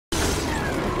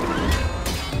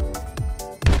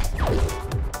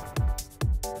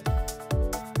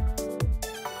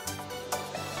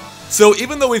So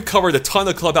even though we've covered a ton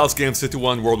of Clubhouse Games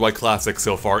 51 Worldwide Classics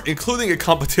so far, including a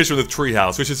competition with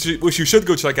Treehouse, which you should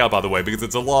go check out, by the way, because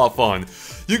it's a lot of fun,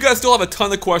 you guys still have a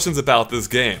ton of questions about this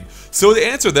game. So to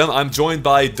answer them, I'm joined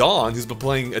by Don, who's been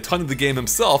playing a ton of the game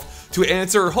himself, to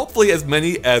answer hopefully as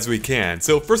many as we can.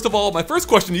 So first of all, my first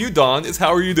question to you, Don, is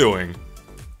how are you doing?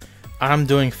 I'm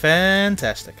doing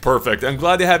fantastic. Perfect. I'm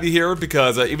glad to have you here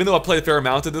because even though I played a fair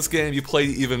amount of this game, you played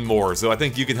even more. So I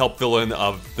think you can help fill in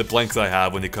the blanks I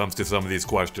have when it comes to some of these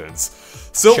questions.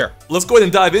 So sure. Let's go ahead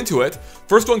and dive into it.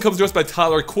 First one comes to us by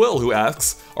Tyler Quill, who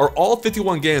asks, are all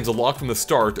 51 games unlocked from the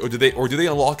start, or do they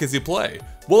unlock as you play?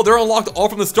 Well, they're unlocked all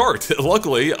from the start,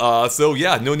 luckily. So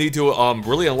yeah, no need to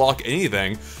really unlock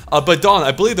anything. But Don,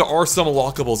 I believe there are some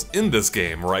unlockables in this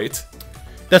game, right?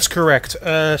 That's correct.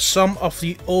 Some of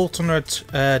the alternate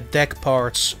deck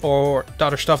parts or the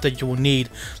other stuff that you will need,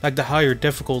 like the higher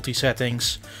difficulty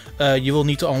settings, you will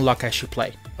need to unlock as you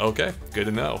play. Okay, good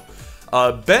to know.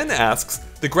 Ben asks,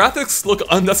 the graphics look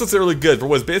unnecessarily good for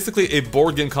what is basically a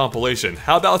board game compilation.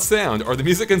 How about sound? Are the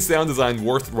music and sound design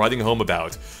worth writing home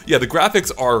about? Yeah, the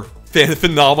graphics are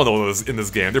phenomenal in this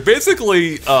game. They're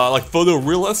basically like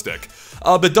photorealistic.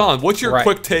 But Don, what's your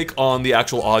quick take on the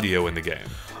actual audio in the game?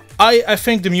 I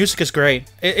think the music is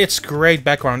great. It's great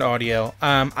background audio.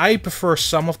 I prefer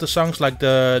some of the songs, like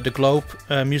the Globe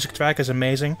music track is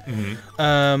amazing.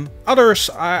 Mm-hmm.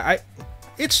 Others,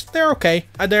 they're okay.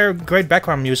 They're great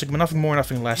background music, but nothing more,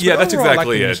 nothing less. Yeah, but that's overall, exactly I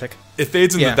like the it. music. It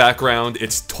fades in the background.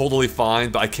 It's totally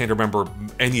fine, but I can't remember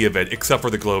any of it except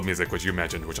for the Globe music, which you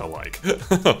mentioned, which I like.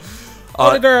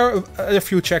 There are a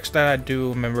few checks that I do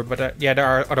remember, but yeah, there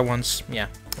are other ones. Yeah.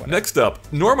 Whatever. Next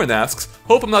up, Norman asks,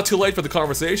 hope I'm not too late for the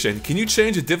conversation. Can you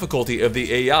change the difficulty of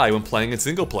the AI when playing in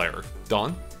single player?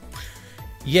 Don?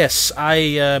 Yes,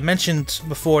 I mentioned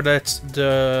before that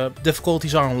the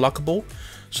difficulties are unlockable.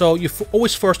 So you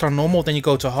always first are normal, then you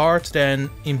go to hard, then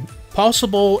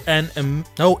impossible, and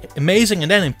amazing,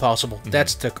 and then impossible. Mm-hmm.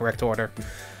 That's the correct order.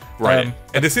 Right,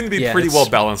 and they seem to be pretty well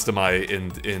balanced in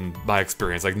my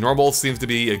experience. Like normal seems to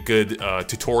be a good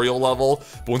tutorial level,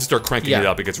 but once you start cranking it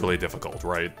up, it gets really difficult,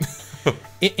 right?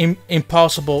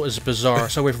 Impossible is bizarre.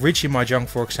 So with Richie Mahjong,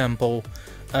 for example,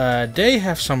 they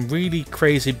have some really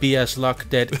crazy BS luck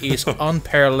that is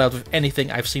unparalleled with anything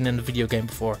I've seen in a video game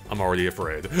before. I'm already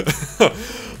afraid.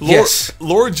 Yes.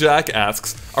 Lord Jack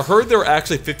asks, I heard there are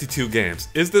actually 52 games.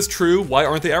 Is this true? Why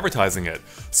aren't they advertising it?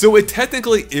 So it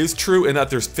technically is true in that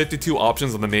there's 52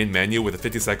 options on the main menu, with the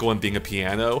 52nd one being a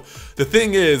piano. The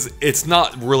thing is, it's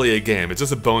not really a game. It's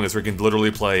just a bonus where you can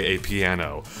literally play a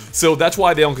piano. So that's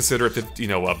why they don't consider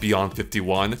it, beyond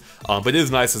 51. But it is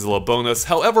nice as a little bonus.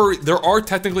 However, there are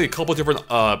technically a couple different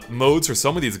modes for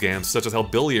some of these games, such as how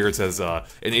Billiards has an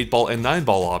 8-ball and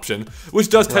 9-ball option, which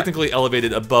does technically elevate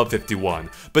it above 51.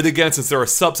 But again, since they're a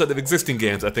subset of existing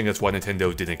games, I think that's why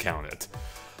Nintendo didn't count it.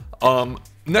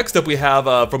 Next up, we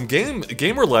have from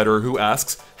Gamer Letter, who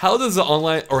asks, how does the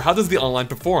online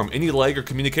perform? Any lag or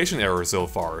communication errors so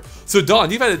far? So Don,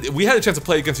 we had a chance to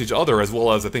play against each other, as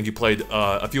well as I think you played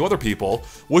a few other people.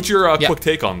 What's your quick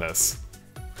take on this?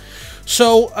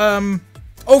 So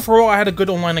overall, I had a good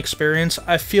online experience.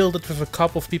 I feel that with a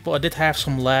couple of people, I did have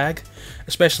some lag,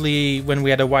 especially when we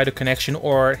had a wider connection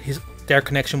or their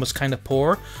connection was kind of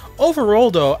poor.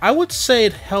 Overall, though, I would say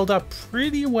it held up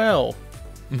pretty well.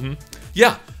 Mm-hmm.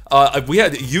 Yeah,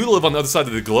 you live on the other side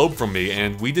of the globe from me,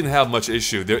 and we didn't have much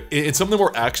issue. In some of the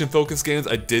more action-focused games,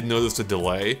 I did notice a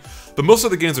delay, but most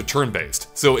of the games are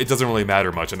turn-based, so it doesn't really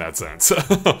matter much in that sense.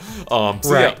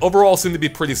 Yeah, overall, seemed to be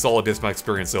pretty solid based on my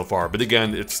experience so far, but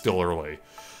again, it's still early.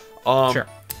 Sure.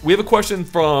 We have a question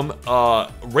from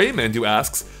Raymond, who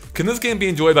asks, can this game be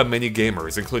enjoyed by many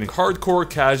gamers, including hardcore,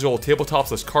 casual,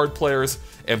 tabletop/card players,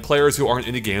 and players who aren't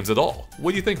into games at all?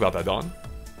 What do you think about that, Don?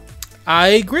 I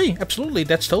agree, absolutely,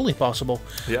 that's totally possible.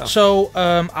 Yeah. So,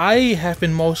 I have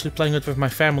been mostly playing it with my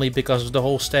family because of the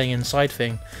whole staying inside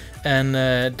thing. And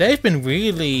they've been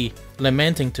really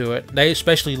lamenting to it. They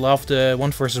especially love the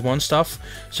 1v1 stuff.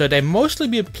 So they mostly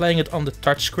been playing it on the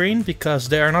touchscreen because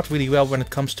they are not really well when it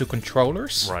comes to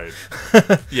controllers. Right.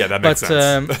 Yeah, that makes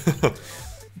sense.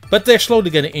 But they're slowly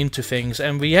getting into things,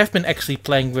 and we have been actually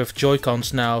playing with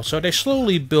Joy-Cons now, so they're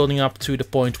slowly building up to the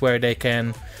point where they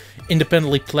can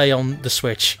independently play on the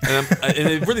Switch. And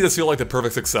it really does feel like the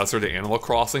perfect successor to Animal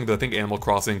Crossing, but I think Animal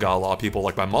Crossing got a lot of people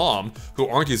like my mom, who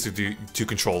aren't used to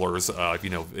controllers,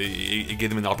 it gave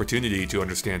them an opportunity to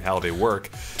understand how they work.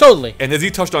 Totally. And as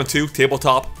you touched on too,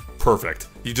 tabletop, perfect.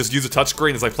 You just use a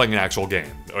touchscreen, it's like playing an actual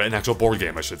game, or an actual board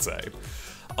game, I should say.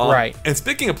 Right. And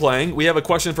speaking of playing, we have a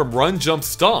question from Run Jump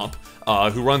Stomp,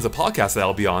 who runs a podcast that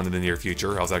I'll be on in the near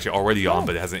future. I was actually already on,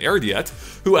 but it hasn't aired yet.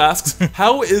 Who asks,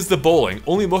 how is the bowling?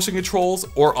 Only motion controls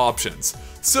or options?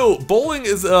 So bowling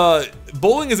is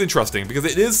interesting because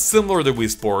it is similar to Wii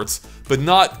Sports, but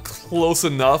not close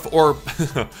enough. Or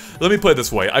let me put it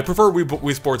this way: I prefer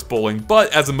Wii Sports bowling,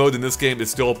 but as a mode in this game, it's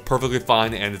still perfectly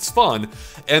fine and it's fun.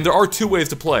 And there are two ways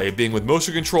to play, being with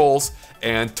motion controls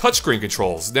and touchscreen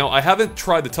controls. Now, I haven't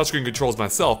tried the touchscreen controls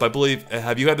myself, but I believe,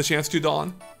 have you had the chance to,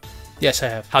 Don? Yes, I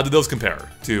have. How did those compare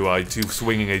to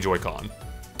swinging a Joy-Con?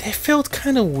 They felt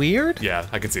kind of weird. Yeah,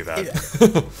 I can see that.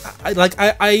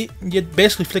 You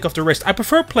basically flick off the wrist. I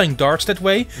prefer playing darts that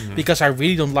way because I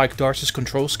really don't like darts'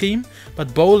 control scheme.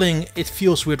 But bowling, it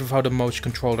feels weird without a motion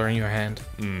controller in your hand.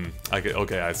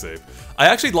 Okay, I see. I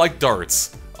actually like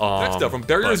darts. Next up, from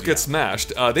Barriers Get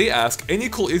Smashed, they ask, any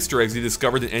cool Easter eggs you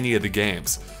discovered in any of the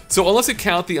games? So unless you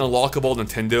count the unlockable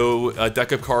Nintendo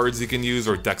deck of cards you can use,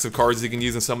 or decks of cards you can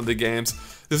use in some of the games,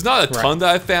 there's not a ton that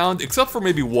I've found, except for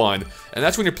maybe one, and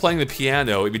that's when you're playing the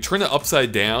piano. If you turn it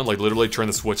upside down, like literally turn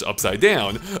the Switch upside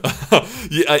down,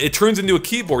 it turns into a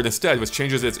keyboard instead, which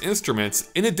changes its instruments.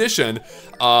 In addition,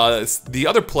 the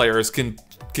other players can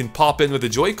pop in with the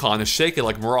Joy-Con and shake it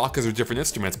like maracas or different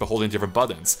instruments by holding different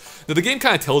buttons. Now the game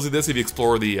kind of tells you this if you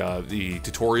explore the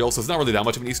tutorial, so it's not really that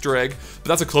much of an Easter egg, but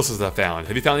that's the closest I've found.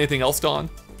 Have you found anything else, Don?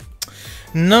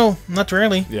 No, not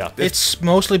really. Yeah. It's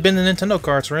mostly been the Nintendo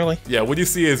cards, really. Yeah, what you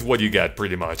see is what you get,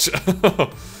 pretty much.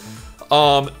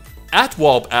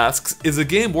 Atwalp asks, is the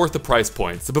game worth the price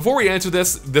point? So before we answer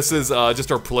this is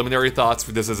just our preliminary thoughts.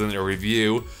 This isn't a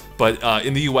review, but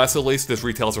in the US at least, this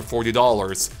retails for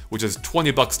 $40, which is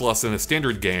 $20 less than a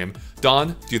standard game. Don,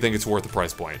 do you think it's worth the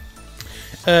price point?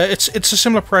 It's a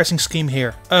similar pricing scheme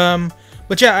here.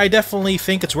 But yeah, I definitely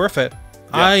think it's worth it.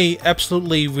 Yeah. I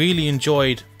absolutely really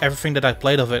enjoyed everything that I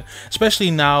played of it,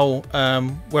 especially now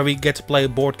where we get to play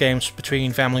board games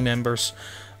between family members.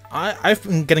 I've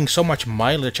been getting so much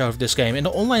mileage out of this game, and the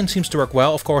online seems to work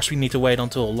well. Of course, we need to wait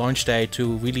until launch day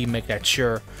to really make that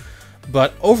sure.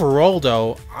 But overall,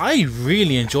 though, I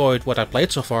really enjoyed what I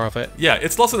played so far of it. Yeah,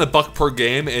 it's less than $1 per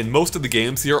game, and most of the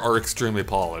games here are extremely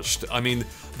polished. I mean,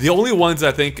 the only ones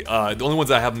I think, the only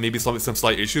ones I have maybe some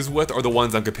slight issues with are the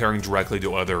ones I'm comparing directly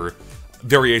to other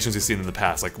variations we've seen in the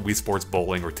past, like Wii Sports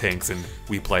Bowling or Tanks and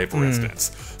Wii Play, for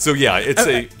instance. So yeah, it's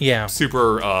a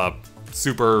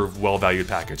super well-valued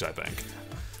package, I think.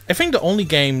 I think the only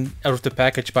game out of the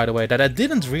package, by the way, that I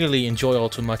didn't really enjoy all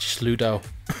too much is Ludo.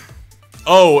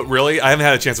 Oh, really? I haven't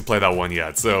had a chance to play that one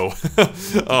yet, so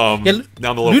now I'm a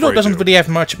little Ludo doesn't really have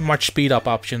much speed-up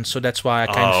options, so that's why I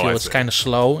kind of feel it's kind of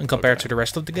slow in compared to the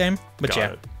rest of the game. But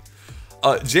Got it.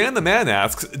 Jan the Man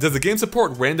asks, does the game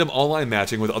support random online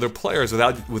matching with other players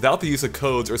without the use of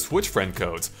codes or Switch friend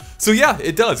codes? So yeah,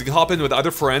 it does. You can hop in with other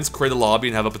friends, create a lobby,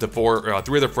 and have up to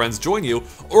 3 other friends join you,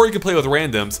 or you can play with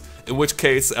randoms, in which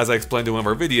case, as I explained in one of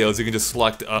our videos, you can just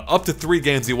select up to 3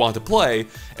 games you want to play,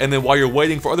 and then while you're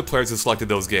waiting for other players to select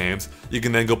those games, you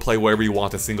can then go play wherever you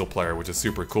want a single player, which is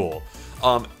super cool.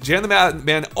 Jan the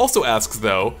Man also asks,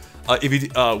 though,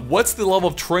 what's the level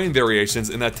of terrain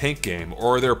variations in that tank game,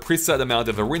 or are there a preset amount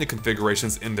of arena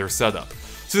configurations in their setup?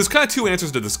 So there's kind of 2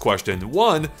 answers to this question.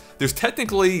 One, there's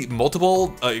technically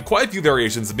multiple, quite a few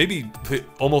variations, maybe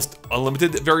almost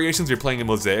unlimited variations. You're playing in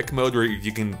Mosaic mode where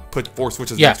you can put 4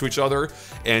 switches next to each other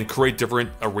and create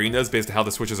different arenas based on how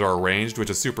the switches are arranged, which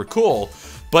is super cool.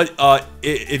 But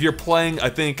if you're playing, I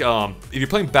think, if you're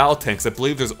playing Battle Tanks, I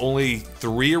believe there's only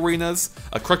 3 arenas.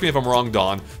 Correct me if I'm wrong,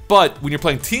 Don. But when you're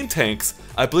playing Team Tanks,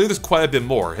 I believe there's quite a bit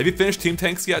more. Have you finished Team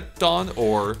Tanks yet, Don?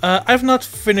 Or I've not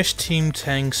finished Team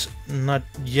Tanks, not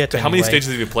yet. How many stages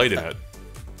have you played in it?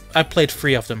 I played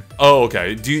 3 of them. Oh,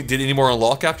 okay. Did any more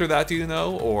unlock after that? Do you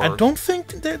know? Or I don't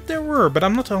think that there were, but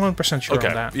I'm not 100% sure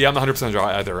on that. Yeah, I'm not 100% sure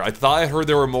either. I thought I heard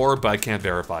there were more, but I can't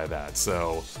verify that.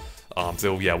 So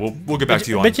yeah, we'll get back to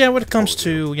you on. But yeah, when it comes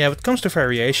to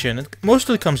variation, it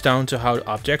mostly comes down to how the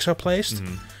objects are placed.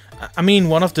 I mean,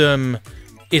 one of them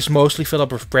is mostly filled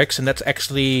up with bricks, and that's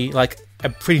actually like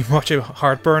pretty much a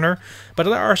hard burner. But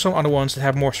there are some other ones that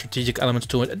have more strategic elements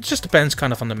to it. It just depends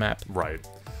kind of on the map. Right.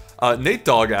 Nate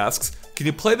Dogg asks, can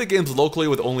you play the games locally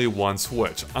with only 1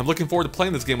 Switch? I'm looking forward to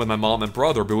playing this game with my mom and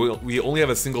brother, but we only have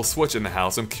a single Switch in the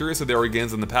house. I'm curious if there are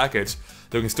games in the package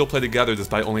that we can still play together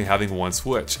despite only having 1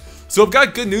 Switch. So I've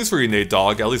got good news for you, Nate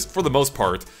Dogg, at least for the most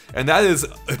part, and that is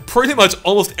pretty much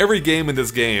almost every game in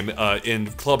this game in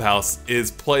Clubhouse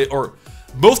is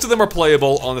most of them are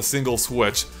playable on a single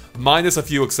Switch, minus a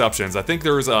few exceptions. I think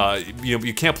there's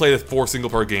you can't play the 4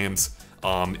 single-player games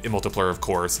in multiplayer, of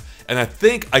course. And I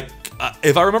think,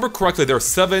 if I remember correctly, there are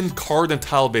 7 card and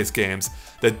tile-based games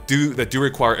that do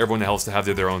require everyone else to have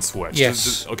their own Switch.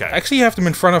 Yes. Okay. I actually have them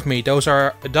in front of me. Those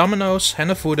are Dominoes,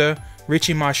 Hanafuda,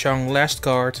 Richie Machang, Last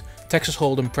Card, Texas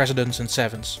Hold'em, Presidents, and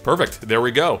Sevens. Perfect. There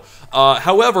we go.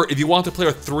 However, if you want to play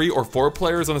with 3 or 4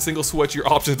 players on a single Switch,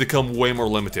 your options become way more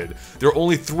limited. There are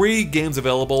only 3 games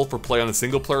available for play on a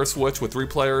single-player Switch with 3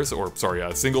 players, or sorry,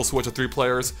 a single Switch with 3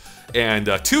 players, and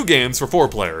 2 games for 4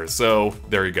 players. So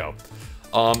there you go.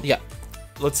 Yeah.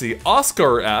 Let's see.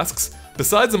 Oscar asks,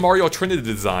 besides the Mario Trinity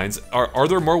designs, are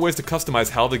there more ways to customize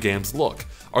how the games look?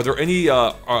 Are there any,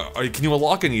 can you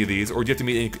unlock any of these, or do you have to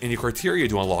meet any criteria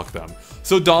to unlock them?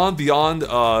 So Don, beyond the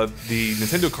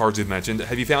Nintendo cards you've mentioned,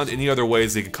 have you found any other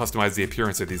ways you can customize the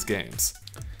appearance of these games?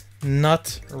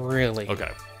 Not really.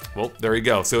 Okay. Well, there you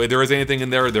go. So if there is anything in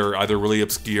there, they're either really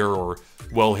obscure or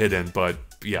well hidden, but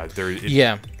yeah,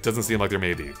 it doesn't seem like there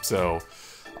may be. So,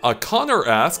 Connor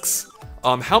asks,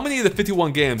 how many of the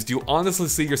 51 games do you honestly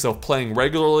see yourself playing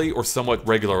regularly or somewhat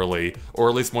regularly, or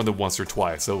at least more than once or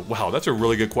twice? So, wow, that's a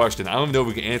really good question. I don't even know if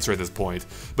we can answer at this point.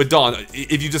 But Don,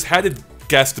 if you just had to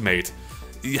guesstimate,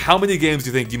 how many games do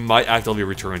you think you might actively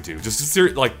return to? Just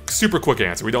like super quick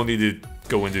answer. We don't need to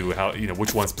go into how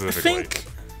which one specifically.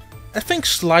 I think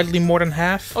slightly more than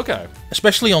half. Okay.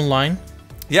 Especially online.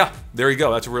 Yeah, there you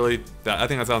go. That's I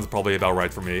think that sounds probably about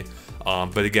right for me.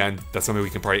 But again, that's something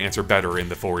we can probably answer better in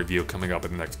the full review coming up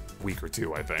in the next week or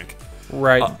 2, I think.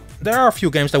 Right. There are a few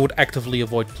games that I would actively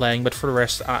avoid playing, but for the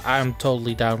rest, I'm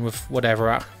totally down with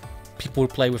whatever people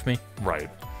would play with me. Right.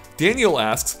 Daniel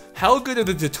asks, how good are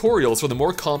the tutorials for the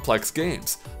more complex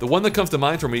games? The one that comes to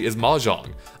mind for me is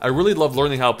Mahjong. I really loved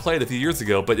learning how to play it a few years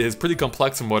ago, but it is pretty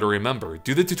complex from what I remember.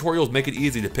 Do the tutorials make it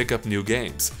easy to pick up new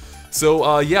games?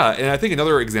 So, yeah, and I think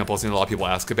another example I've seen a lot of people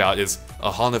ask about is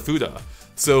Hanafuda.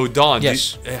 So, Don,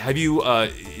 yes. did you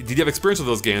have experience with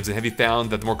those games, and have you found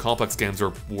that the more complex games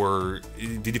did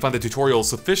you find the tutorials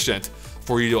sufficient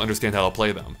for you to understand how to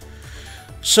play them?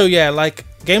 So yeah, like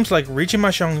games like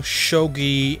Rijimashang,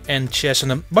 Shogi, and chess,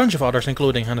 and a bunch of others,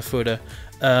 including Hanafuda,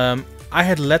 I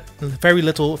had very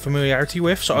little familiarity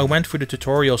with, so I went through the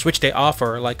tutorials, which they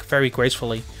offer, like, very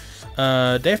gracefully.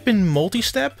 They've been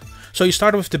multi-step, so you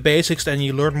start with the basics, then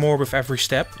you learn more with every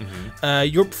step.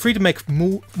 Mm-hmm. You're free to make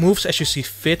moves as you see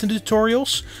fit in the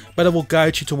tutorials, but it will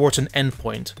guide you towards an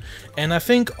endpoint. And I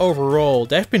think overall,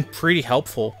 they've been pretty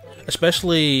helpful.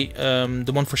 Especially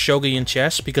the one for Shogi and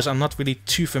chess, because I'm not really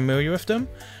too familiar with them.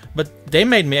 But they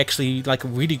made me actually like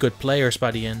really good players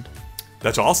by the end.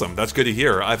 That's awesome. That's good to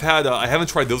hear. I haven't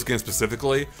tried those games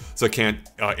specifically, so I can't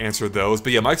answer those.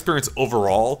 But yeah, my experience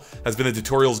overall has been the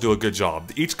tutorials do a good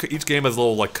job. Each game has a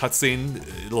little like cutscene,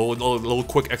 little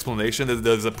quick explanation.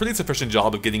 There's a pretty sufficient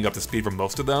job of getting up to speed for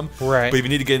most of them. Right. But if you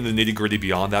need to get into the nitty-gritty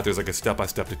beyond that, there's like a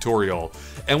step-by-step tutorial.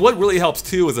 And what really helps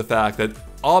too is the fact that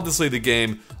obviously the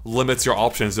game limits your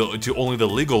options to only the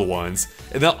legal ones,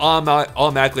 and that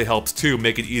automatically helps too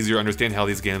make it easier to understand how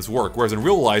these games work. Whereas in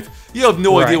real life, you have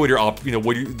no idea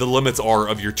what the limits are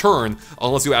of your turn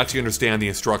unless you actually understand the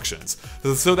instructions.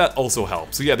 So that also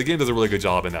helps. So yeah, the game does a really good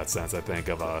job in that sense, I think.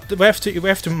 We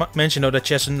have to mention though that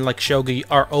chess and like Shogi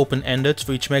are open-ended,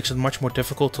 which makes it much more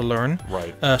difficult to learn.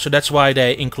 Right. So that's why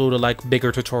they included like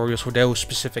bigger tutorials for those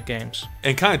specific games.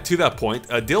 And kind of to that point,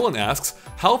 Dylan asks,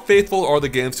 how faithful are the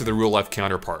games to their real-life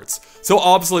counterparts? So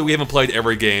obviously we haven't played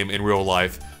every game in real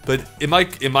life, but in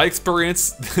my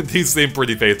experience, these seem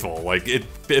pretty faithful. Like it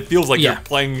feels like you're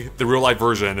playing the real life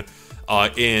version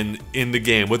in the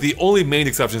game, with the only main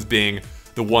exceptions being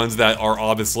the ones that are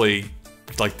obviously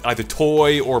like either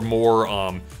toy or more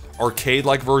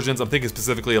arcade-like versions. I'm thinking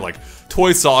specifically like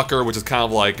toy soccer, which is kind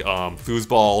of like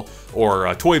foosball,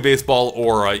 or toy baseball,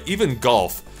 or even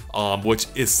golf. Which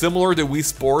is similar to Wii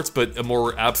Sports, but a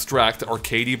more abstract,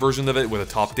 arcadey version of it with a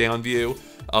top-down view.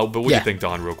 But what do you think,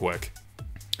 Don, real quick?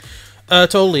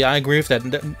 Totally, I agree with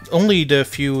that. Only the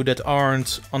few that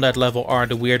aren't on that level are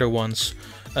the weirder ones.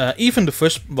 Even the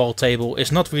football table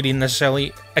is not really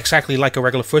necessarily exactly like a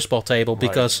regular football table,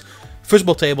 because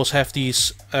football tables have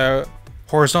these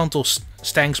horizontal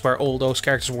stanks where all those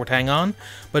characters would hang on,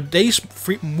 but they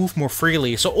move more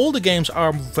freely, so all the games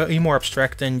are way more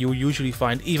abstract than you usually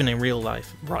find even in real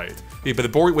life. Right. Yeah,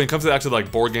 but when it comes to actually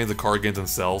like board games and card games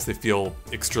themselves, they feel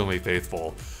extremely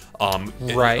faithful.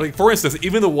 Right. Like for instance,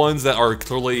 even the ones that are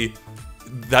clearly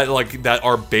that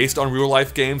are based on real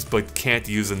life games but can't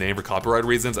use the name for copyright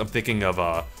reasons. I'm thinking of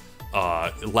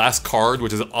Last Card,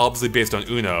 which is obviously based on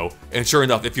Uno, and sure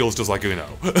enough, it feels just like Uno.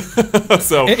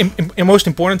 So, and most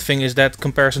important thing is that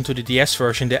comparison to the DS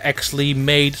version, they actually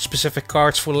made specific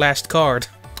cards for Last Card.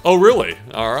 Oh, really?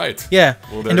 All right. Yeah,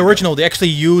 Well, in the original, they actually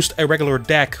used a regular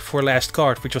deck for last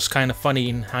card, which was kind of funny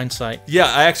in hindsight. Yeah,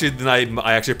 I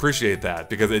actually appreciate that,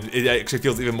 because it actually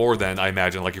feels even more than, I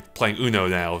imagine, like you're playing Uno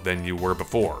now than you were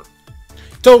before.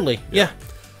 Totally, yeah.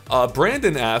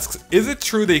 Brandon asks, is it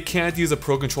true they can't use a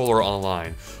Pro Controller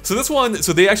online? So this one,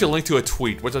 so they actually linked to a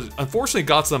tweet, which unfortunately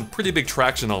got some pretty big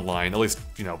traction online, at least,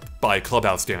 you know, by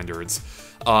Clubhouse standards.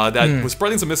 That was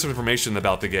spreading some misinformation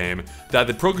about the game, that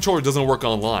the Pro Controller doesn't work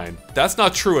online. That's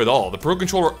not true at all. The Pro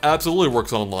Controller absolutely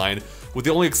works online, with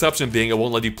the only exception being it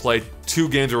won't let you play 2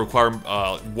 games that require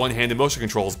one-handed motion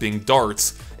controls, being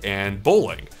darts and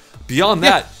bowling. Beyond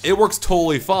that, it works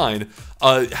totally fine.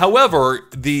 However,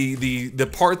 the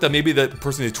part that maybe the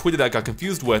person who tweeted that got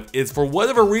confused with is, for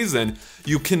whatever reason,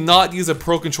 you cannot use a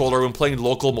Pro Controller when playing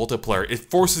local multiplayer.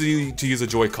 It forces you to use a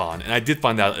Joy-Con, and I did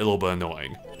find that a little bit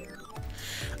annoying.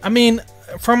 I mean,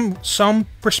 from some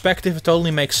perspective, it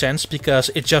totally makes sense, because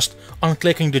it's just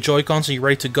unclicking the Joy-Cons and you're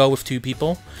ready to go with 2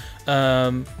 people.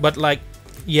 But like,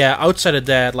 yeah, outside of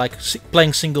that, like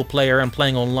playing single player and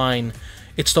playing online,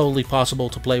 it's totally possible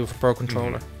to play with a Pro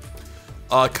Controller.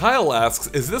 Kyle asks,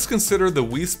 is this considered the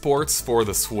Wii Sports for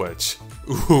the Switch?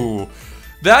 Ooh,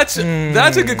 that's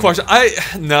a good question.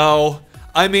 No.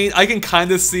 I mean, I can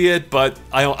kind of see it, but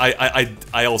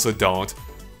I also don't.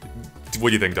 What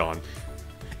do you think, Don?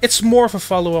 It's more of a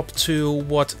follow-up to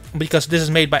what, because this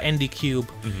is made by ND Cube.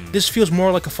 This feels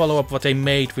more like a follow-up what they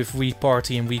made with Wii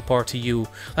Party and Wii Party U.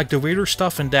 Like the reader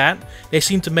stuff and that, they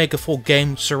seem to make a full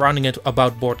game surrounding it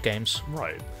about board games.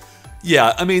 Right.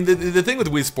 Yeah, I mean, the thing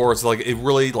with Wii Sports, like, it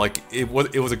really, like, it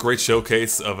was a great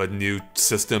showcase of a new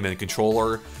system and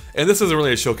controller. And this isn't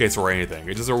really a showcase for anything.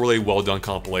 It's just a really well-done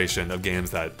compilation of games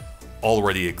that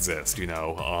already exist, you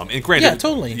know? And granted, yeah,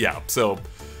 totally. Yeah, so...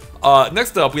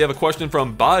 next up, we have a question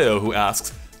from Bio, who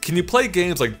asks, can you play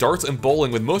games like darts and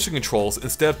bowling with motion controls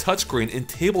instead of touchscreen in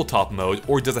tabletop mode,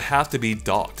 or does it have to be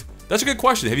docked? That's a good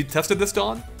question. Have you tested this,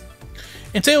 Don?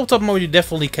 In tabletop mode, you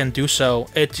definitely can do so.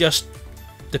 It just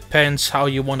depends how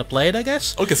you want to play it, I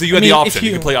guess. Okay, so you have the option.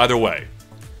 You can play either way.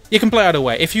 You can play either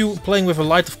way. If you're playing with a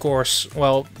Lite, of course,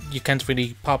 well, you can't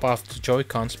really pop off the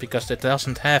Joy-Cons because it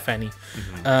doesn't have any.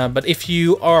 But if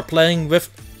you are playing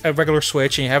with a regular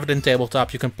Switch and you have it in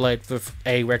tabletop, you can play it with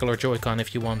a regular Joy-Con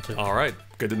if you want to. Alright,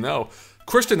 good to know.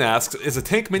 Christian asks, is a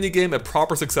tank minigame a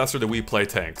proper successor to Wii Play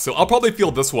Tanks? So I'll probably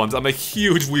field this one. I'm a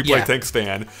huge Wii Play Tanks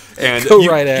fan. And you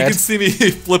can see me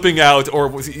flipping out,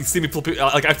 or you see me flipping,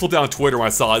 like I flipped out on Twitter when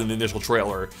I saw it in the initial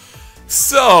trailer.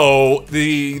 So,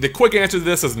 the quick answer to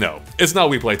this is no. It's not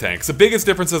Wii Play Tanks. The biggest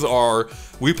differences are,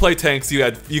 Wii Play Tanks,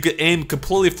 you could aim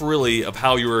completely freely of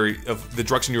the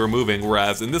direction you were moving,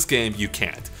 whereas in this game, you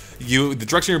can't. The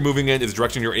direction you're moving in is the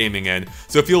direction you're aiming in,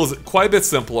 so it feels quite a bit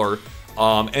simpler.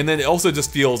 And then it also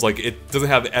just feels like it doesn't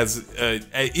have as,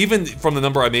 even from the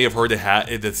number I may have heard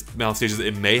the amount of stages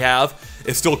it may have,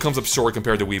 it still comes up short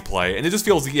compared to Wii Play. And it just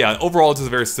feels, yeah, overall it's just a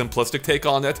very simplistic take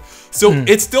on it. So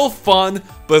it's still fun,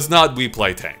 but it's not Wii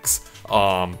Play Tanks.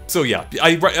 So yeah,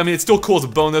 I mean, it's still cool as a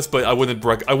bonus, but I wouldn't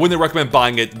recommend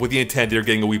buying it with the intent that you're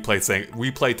getting a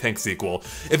Wii Play Tank sequel.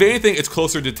 If anything, it's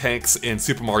closer to Tanks in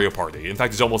Super Mario Party. In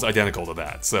fact, it's almost identical to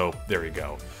that, so there you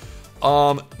go.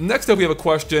 Next up we have a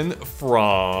question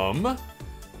from,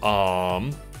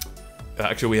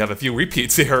 actually we have a few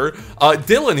repeats here.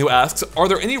 Dylan, who asks, are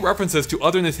there any references to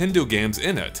other Nintendo games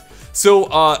in it? So,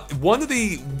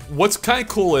 what's kind of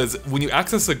cool is when you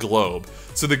access the globe,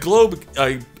 so the globe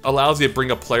allows you to bring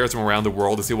up players from around the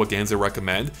world to see what games they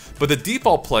recommend, but the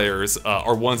default players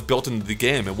are ones built into the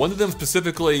game, and one of them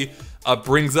specifically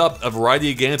brings up a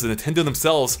variety of games that Nintendo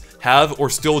themselves have or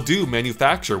still do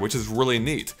manufacture, which is really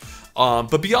neat.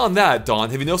 But beyond that, Don,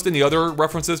 have you noticed any other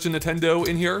references to Nintendo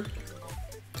in here?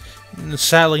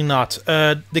 Sadly not.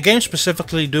 The games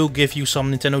specifically do give you some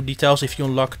Nintendo details if you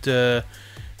unlock the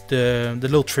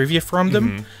little trivia from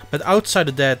them, but outside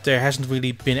of that, there hasn't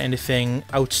really been anything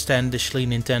outstandishly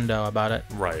Nintendo about it.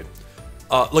 Right.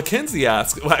 Lackenzie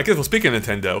asks, well, I guess, well, speaking of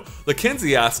Nintendo,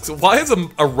 Lackenzie asks, why is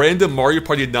a random Mario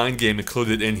Party 9 game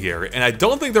included in here? And I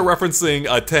don't think they're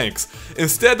referencing tanks.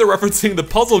 Instead, they're referencing the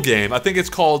puzzle game. I think it's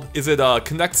called, is it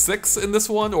Connect 6 in this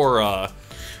one, or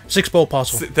 6-Ball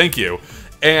Puzzle. Thank you.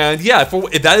 And yeah,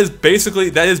 that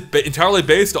is entirely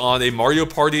based on a Mario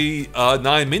Party 9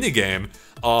 minigame.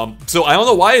 So I don't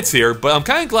know why it's here, but I'm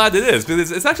kind of glad it is, because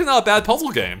it's actually not a bad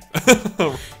puzzle game.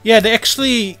 Yeah, they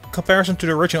actually, comparison to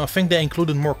the original, I think they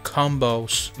included more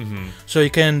combos. So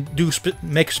you can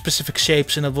make specific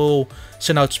shapes and it will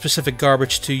send out specific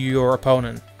garbage to your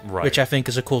opponent, which I think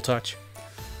is a cool touch.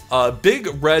 Big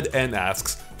Red N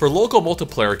asks, For local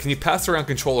multiplayer, can you pass around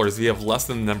controllers if you have less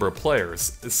than the number of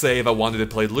players? Say if I wanted to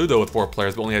play Ludo with 4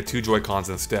 players but only had 2 Joy-Cons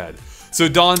instead. So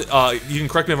Don, you can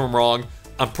correct me if I'm wrong.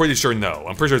 I'm pretty sure no.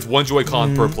 I'm pretty sure it's 1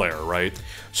 Joy-Con per player, right?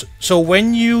 So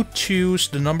when you choose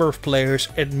the number of players,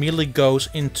 it immediately goes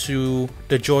into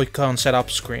the Joy-Con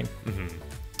setup screen.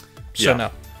 So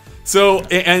no. So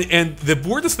and the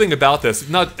weirdest thing about this, it's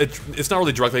not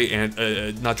really directly an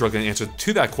answer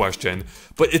to that question,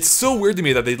 but it's so weird to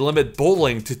me that they limit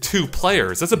bowling to 2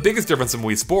 players. That's the biggest difference in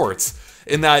Wii Sports.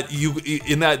 In that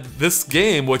this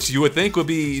game, which you would think would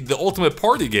be the ultimate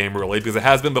party game, really, because it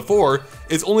has been before,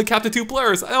 is only capped to 2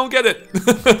 players. I don't get it.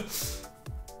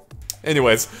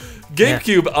 Anyways,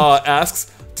 GameCube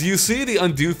asks, do you see the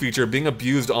undo feature being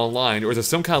abused online, or is there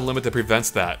some kind of limit that prevents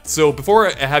that? So before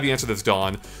I have you answer this,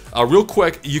 Dawn, real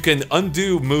quick, you can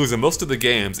undo moves in most of the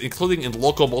games, including in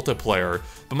local multiplayer.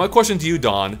 But my question to you,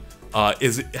 Dawn,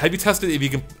 is have you tested if you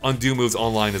can undo moves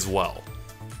online as well?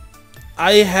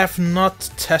 I have not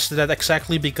tested that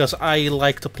exactly because I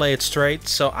like to play it straight,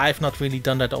 so I've not really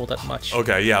done that all that much.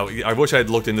 Okay, yeah, I wish I had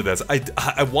looked into this.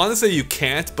 I want to say you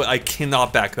can't, but I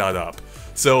cannot back that up.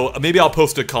 So maybe I'll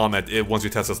post a comment once we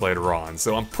test this later on.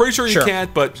 So I'm pretty sure you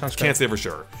can't, but can't say for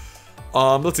sure.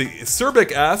 Let's see.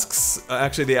 Serbic asks,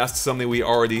 actually they asked something we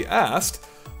already asked.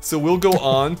 So we'll go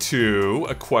on to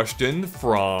a question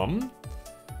from,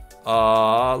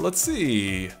 let's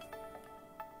see.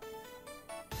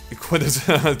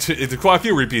 It's quite a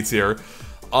few repeats here.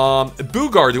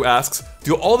 Boogard, who asks,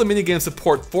 do all the minigames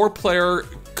support 4-player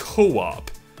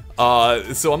co-op?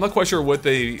 So I'm not quite sure what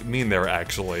they mean there,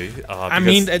 actually. I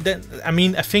mean,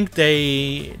 I think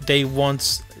they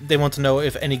want to know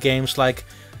if any games like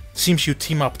seems you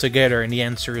team up together, and the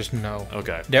answer is no.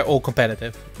 Okay, they're all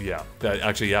competitive. Yeah,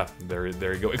 yeah. There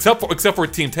you go. Except for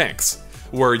Team Tanks,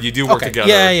 where you do work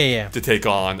together to take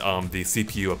on the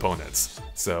CPU opponents.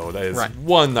 So that is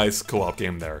one nice co-op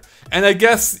game there. And I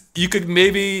guess you could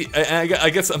maybe, I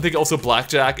guess I'm thinking also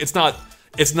Blackjack. It's not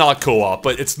co-op,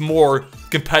 but it's more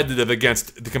competitive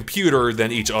against the computer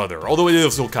than each other. Although it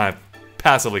is still kind of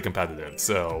passively competitive.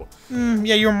 So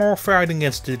yeah, you're more fighting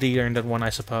against the leader in that one, I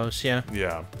suppose. Yeah.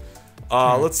 Yeah.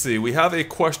 Let's see. We have a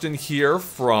question here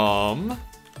from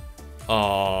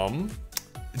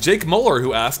Jake Muller,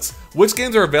 who asks, which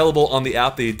games are available on the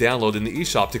app that you download in the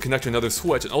eShop to connect to another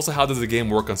Switch, and also how does the game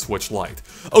work on Switch Lite?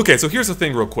 Okay, so here's the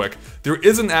thing real quick. There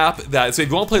is an app that, so if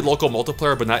you want to play local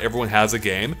multiplayer but not everyone has a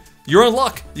game, you're in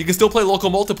luck. You can still play local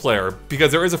multiplayer,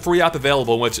 because there is a free app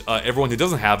available in which everyone who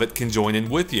doesn't have it can join in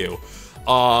with you.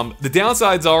 The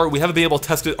downsides are we haven't been able to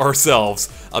test it ourselves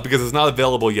because it's not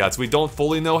available yet, so we don't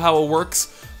fully know how it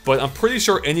works, but I'm pretty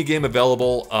sure any game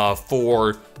available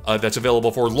that's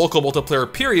available for local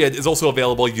multiplayer period is also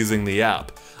available using the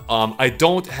app. I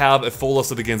don't have a full list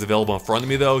of the games available in front of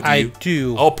me though. I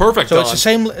do. Oh, perfect. So it's the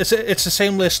same. It's the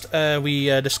same list we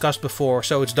discussed before.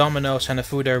 So it's Dominoes,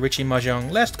 Hanafuda, Richie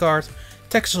Mahjong, Last Card,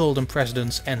 Texas Hold'em,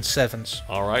 Presidents, and Sevens.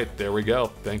 All right, there we go.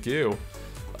 Thank you.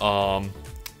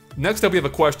 Next up, we have a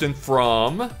question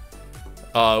from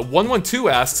 112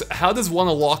 asks, how does one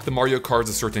unlock the Mario cards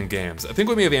of certain games? I think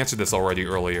we may have answered this already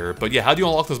earlier, but yeah, how do you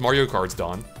unlock those Mario cards,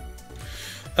 Don?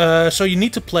 So you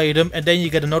need to play them, and then you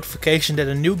get a notification that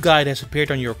a new guide has appeared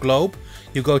on your globe.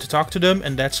 You go to talk to them,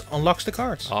 and that unlocks the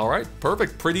cards. Alright,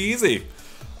 perfect. Pretty easy.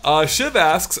 Shiv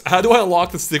asks, how do I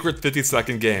unlock the secret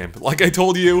 50-second game? Like I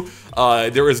told you,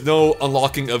 there is no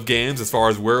unlocking of games as far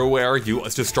as we're aware. You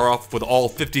just start off with all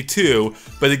 52,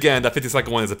 but again, that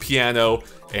 50-second one is a piano,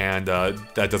 and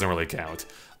that doesn't really count.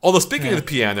 Although speaking of the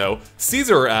piano,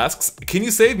 Caesar asks, can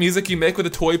you save music you make with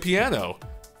a toy piano?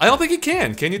 I don't think you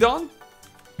can you, Don?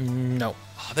 No.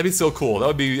 Oh, that'd be so cool. That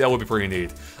would be pretty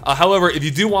neat. However, if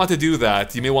you do want to do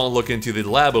that, you may want to look into the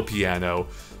Labo piano,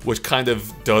 which kind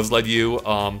of does let you,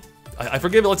 I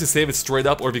forget if it lets you save it straight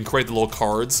up or if you can create the little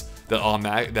cards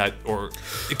or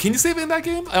can you save it in that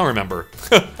game? I don't remember.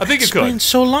 I think it could. It's been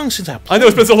so long since I played. I know,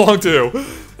 it's been so long too.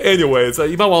 Anyways,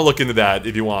 you might want to look into that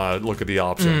if you want to look at the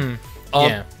option.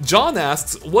 Yeah. John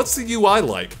asks, what's the UI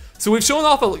like? So we've shown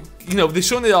off, they've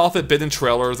shown it off a bit in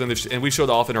trailers, and we showed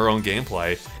it off in our own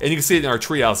gameplay, and you can see it in our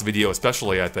Treehouse video,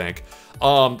 especially. I think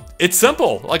it's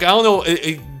simple. Like I don't know,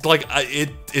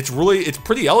 it's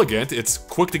pretty elegant. It's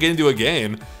quick to get into a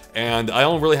game, and I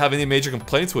don't really have any major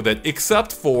complaints with it,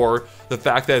 except for the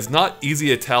fact that it's not easy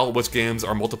to tell which games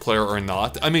are multiplayer or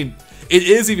not. I mean, it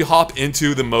is if you hop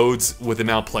into the modes with the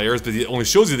amount of players, but it only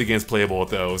shows you the games playable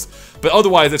with those. But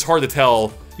otherwise, it's hard to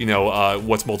tell,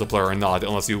 what's multiplayer or not,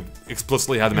 unless you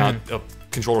explicitly have the amount of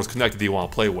controllers connected that you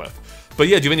want to play with. But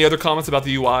yeah, do you have any other comments about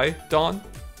the UI, Don?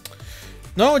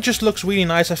 No, it just looks really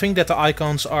nice. I think that the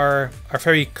icons are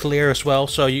very clear as well,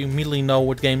 so you immediately know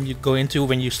what game you go into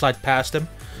when you slide past them.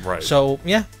 Right. So,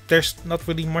 yeah, there's not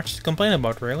really much to complain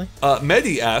about, really.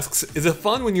 Medi asks, is it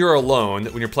fun when you're alone,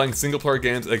 when you're playing single-player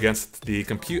games against the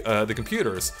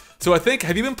computers? So I think,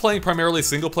 have you been playing primarily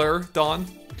single-player, Don?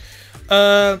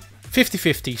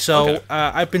 50-50. So Okay.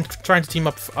 I've been trying to team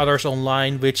up with others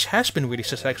online, which has been really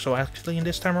successful, actually, in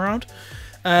this time around.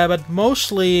 But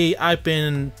mostly, I've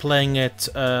been playing it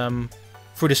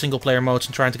through the single-player modes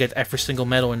and trying to get every single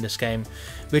medal in this game,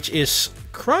 which is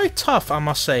quite tough, I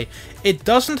must say. It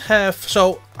doesn't have...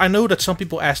 So, I know that some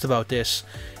people asked about this.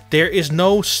 There is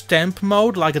no stamp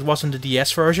mode, like it was in the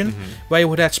DS version, where you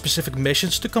would have specific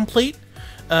missions to complete.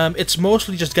 It's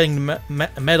mostly just getting the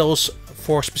medals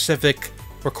for specific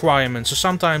requirements. So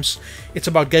sometimes it's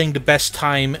about getting the best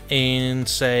time in,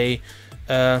 say,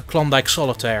 Klondike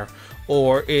Solitaire,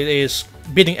 or it is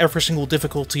beating every single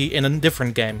difficulty in a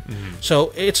different game.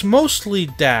 So it's mostly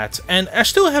that, and I'm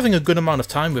still having a good amount of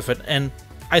time with it, and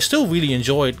I still really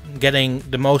enjoyed getting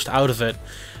the most out of it.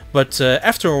 But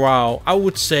after a while, I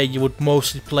would say you would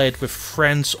mostly play it with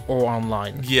friends or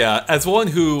online. Yeah, as one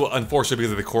who, unfortunately,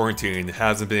 because of the quarantine,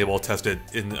 hasn't been able to test it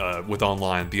in with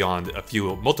online beyond a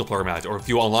few multiplayer matches or a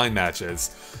few online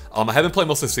matches, I haven't played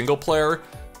mostly single player,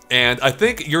 and I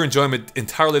think your enjoyment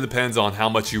entirely depends on how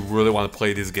much you really want to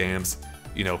play these games,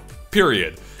 you know,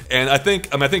 period. And I think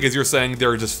as you're saying,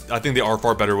 I think they are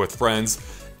far better with friends.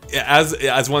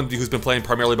 As one who's been playing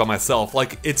primarily by myself,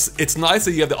 like it's nice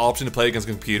that you have the option to play against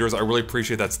computers. I really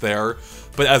appreciate that's there.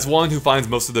 But as one who finds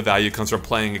most of the value comes from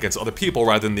playing against other people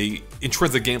rather than the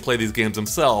intrinsic gameplay of these games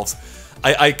themselves,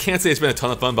 I can't say it's been a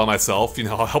ton of fun by myself. You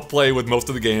know, I'll play with most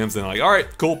of the games and like, all right,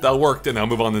 cool, that worked, and I'll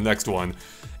move on to the next one,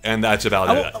 and that's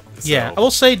about it. So. Yeah, I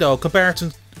will say though,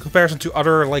 comparison to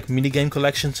other like minigame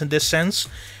collections in this sense,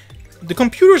 the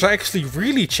computers are actually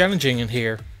really challenging in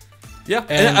here. Yeah,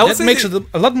 and that makes it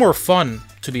a lot more fun,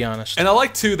 to be honest. And I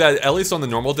like, too, that at least on the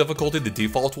normal difficulty, the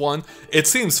default one, it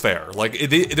seems fair. Like,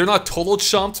 they're not total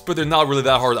chumps, but they're not really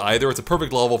that hard either. It's a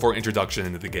perfect level for introduction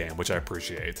into the game, which I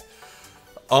appreciate.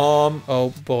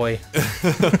 Oh, boy.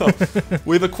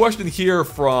 We have a question here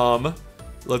from,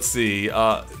 let's see,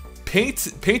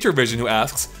 Painter Vision, who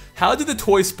asks, how do the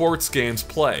toy sports games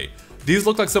play? These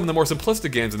look like some of the more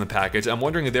simplistic games in the package. I'm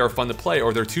wondering if they are fun to play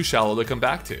or they're too shallow to come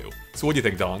back to. So what do you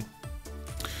think, Don?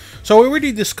 So we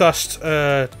already discussed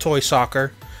toy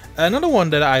soccer. Another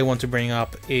one that I want to bring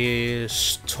up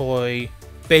is toy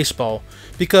baseball,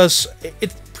 because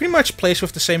it pretty much plays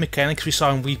with the same mechanics we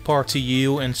saw in Wii Party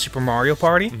U and Super Mario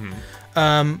Party.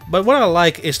 But what I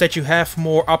like is that you have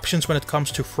more options when it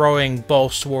comes to throwing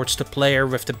balls towards the player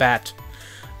with the bat.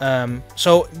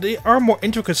 So there are more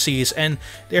intricacies, and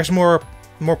there's more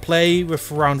play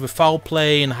around with foul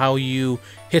play and how you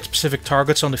hit specific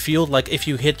targets on the field. Like if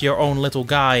you hit your own little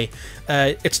guy,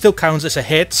 it still counts as a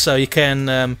hit, so you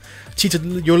can cheat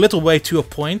your little way to a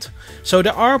point. So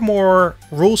there are more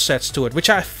rule sets to it, which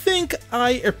I think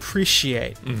I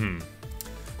appreciate.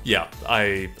 Yeah,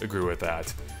 I agree with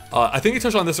that. I think you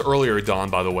touched on this earlier, Don,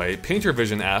 by the way. Painter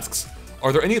Vision asks,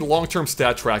 are there any long-term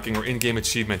stat tracking or in-game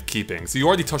achievement keeping? So you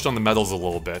already touched on the medals a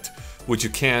little bit, which you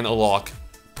can unlock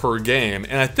per game.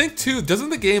 And I think, too, doesn't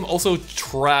the game also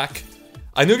track...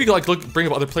 I know if you can like bring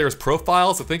up other players'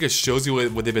 profiles, I think it shows you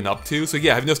what they've been up to. So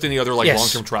yeah, have you noticed any other like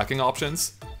long-term tracking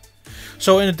options?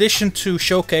 So in addition to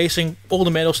showcasing all the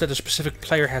medals that a specific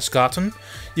player has gotten,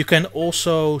 you can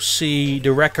also see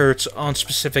the records on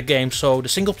specific games. So the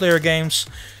single-player games,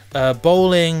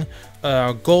 bowling,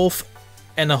 golf,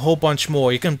 and a whole bunch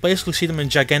more. You can basically see them in a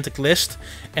gigantic list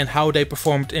and how they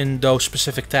performed in those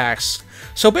specific tasks.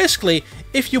 So basically,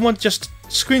 if you want to just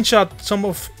screenshot some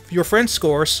of your friends'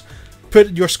 scores,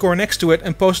 put your score next to it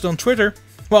and post it on Twitter,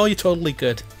 well, you totally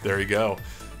could. There you go.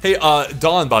 Hey,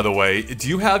 Don, by the way, do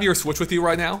you have your Switch with you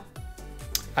right now?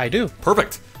 I do.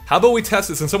 Perfect. How about we test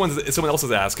it, since someone else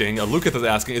is asking, Lucas is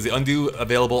asking, is the Undo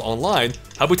available online?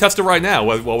 How about we test it right now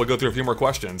while we go through a few more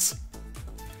questions?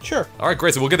 Sure. All right,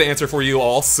 great. So we'll get the answer for you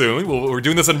all soon. We're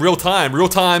doing this in real time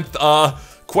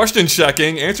question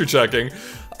checking, answer checking.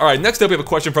 All right, next up we have a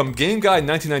question from Game Guy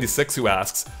 1996 who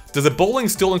asks, does the bowling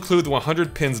still include the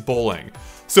 100 pins bowling?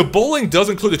 So bowling does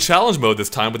include a challenge mode this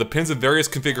time with the pins in various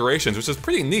configurations, which is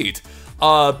pretty neat.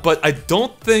 But I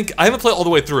haven't played all the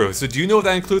way through. So do you know if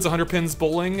that includes 100 pins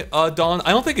bowling, Don?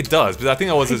 I don't think it does, because I think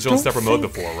that was its own separate mode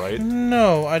before, right?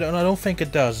 No, I don't think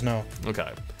it does, no.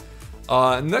 Okay.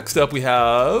 Next up, we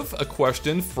have a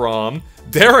question from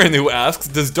Darren, who asks,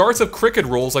 does darts have cricket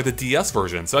rules like the DS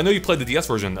version? So I know you played the DS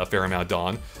version a fair amount,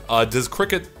 Don. Does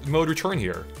cricket mode return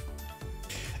here?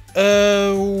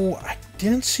 I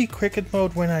didn't see cricket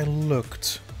mode when I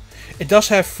looked. It does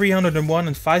have 301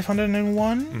 and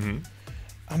 501. Mm-hmm.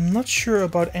 I'm not sure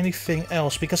about anything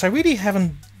else because I really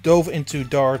haven't dove into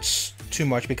darts too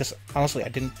much because honestly I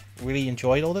didn't really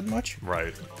enjoy it all that much.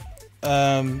 Right.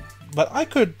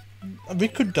 But we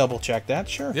could double check that,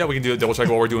 sure. Yeah, we can do a double check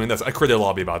while we're doing this. I created a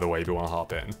lobby, by the way, if you want to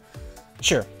hop in.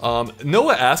 Sure.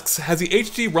 Noah asks, has the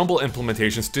HD Rumble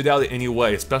implementation stood out in any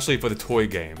way, especially for the toy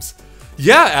games?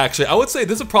 Yeah, actually, I would say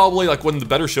this is probably like one of the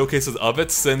better showcases of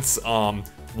it since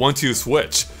 1-2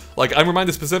 Switch. Like, I'm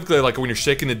reminded specifically, like, when you're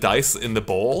shaking the dice in the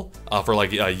bowl for,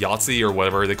 like, Yahtzee or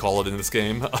whatever they call it in this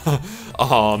game.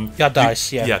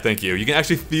 Dice, yeah. Yeah, thank you. You can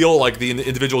actually feel, like, the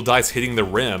individual dice hitting the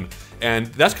rim. And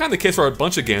that's kind of the case for a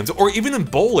bunch of games. Or even in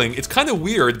bowling, it's kind of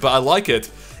weird, but I like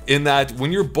it in that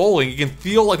when you're bowling, you can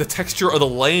feel, like, the texture of the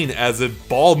lane as the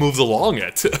ball moves along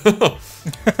it.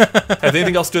 Has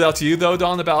anything else stood out to you, though,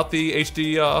 Don, about the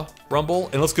HD Rumble?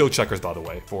 And let's go checkers, by the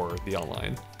way, for the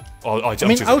online.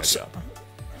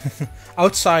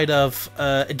 Outside of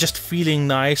just feeling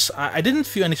nice, I didn't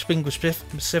feel anything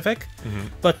specific,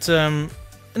 but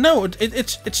no,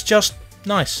 it's just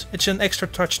nice. It's an extra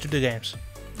touch to the games.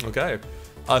 Okay.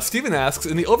 Steven asks,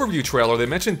 in the overview trailer, they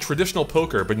mentioned traditional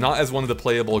poker, but not as one of the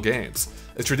playable games.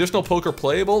 Is traditional poker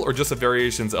playable, or just the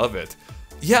variations of it?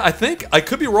 Yeah, I think, I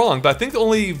could be wrong, but I think the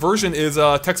only version is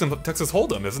Texas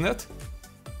Hold'em, isn't it?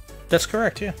 That's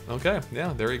correct, yeah. Okay,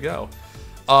 yeah, there you go.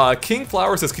 King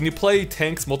Flower says, can you play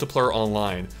tanks multiplayer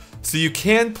online? So you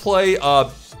can play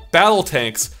battle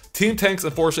tanks. Team Tanks,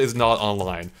 unfortunately, is not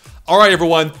online. All right,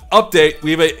 everyone, update.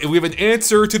 We have an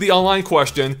answer to the online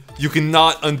question. You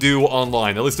cannot undo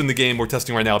online, at least in the game we're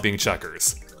testing right now, being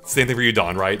checkers. Same thing for you,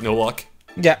 Don, right? No luck?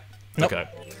 Yeah. Nope. Okay.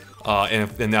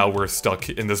 And now we're stuck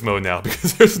in this mode now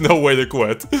because there's no way to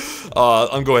quit.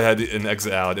 I'm go ahead and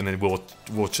exit out, and then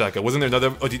we'll check it. Wasn't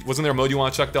there a mode you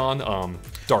want to check, Don?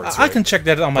 Darts. I can check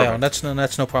that on my own. That's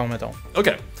no problem at all.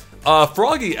 Okay.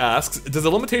 Froggy asks, does the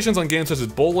limitations on games such as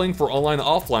bowling for online and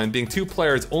offline being 2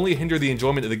 players only hinder the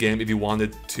enjoyment of the game if you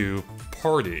wanted to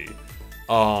party?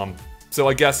 So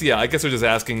I guess they're just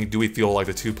asking, do we feel like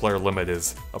the 2-player limit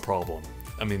is a problem?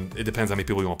 I mean, it depends how many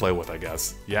people you want to play with, I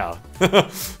guess. Yeah.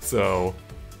 So,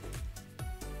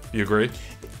 you agree?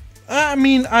 I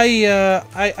mean,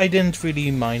 I didn't really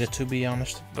mind it, to be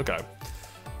honest. Okay.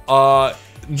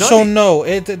 So no,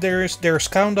 there's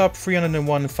Count Up,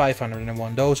 301, and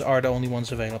 501. Those are the only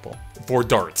ones available. For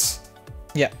darts.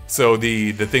 Yeah. So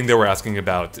the thing they were asking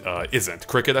about isn't.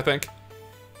 Cricket, I think?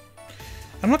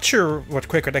 I'm not sure what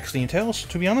cricket actually entails,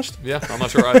 to be honest. Yeah, I'm not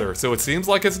sure either. So it seems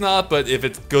like it's not, but if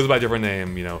it goes by a different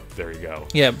name, you know, there you go.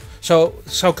 Yeah, so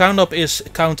Count Up is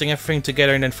counting everything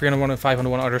together, and then 301 and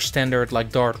 501 are the standard,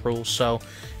 like, dart rules. So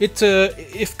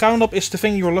if Count Up is the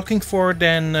thing you're looking for,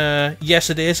 then yes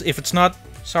it is. If it's not,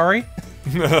 sorry.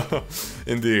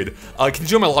 Indeed. Can you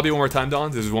join my lobby one more time,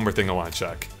 Don? There's one more thing I want to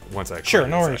check. One sec. Sure,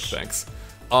 no worries. Thanks.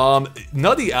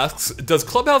 Nutty asks, does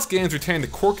Clubhouse Games retain the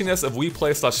quirkiness of Wii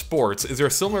Play / Sports? Is there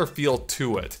a similar feel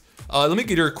to it? Let me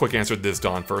get your quick answer to this,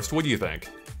 Don, first. What do you think?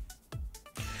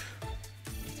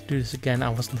 Do this again, I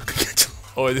was looking at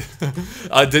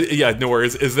yeah, no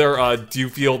worries. Is there, do you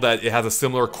feel that it has a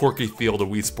similar quirky feel to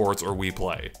Wii Sports or Wii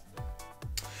Play?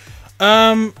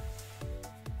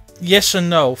 Yes and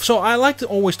no. So I liked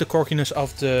always the quirkiness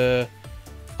of the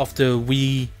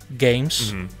Wii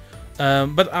games.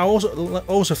 But I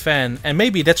also a fan, and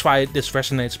maybe that's why this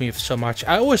resonates me so much.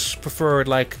 I always preferred,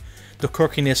 like, the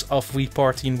quirkiness of Wii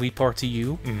Party and Wii Party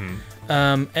U.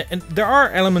 And there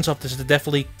are elements of this that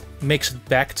definitely makes it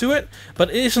back to it, but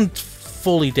it isn't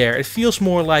fully there. It feels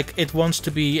more like it wants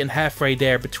to be in halfway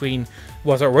there between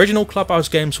what the original Clubhouse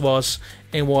Games was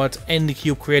and what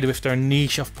NDQ created with their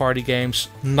niche of party games,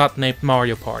 not named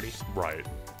Mario Party. Right.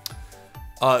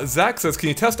 Zach says, can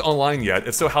you test online yet?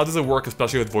 If so, how does it work,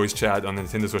 especially with voice chat on the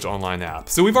Nintendo Switch Online app?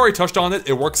 So we've already touched on it.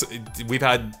 It works. We've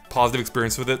had positive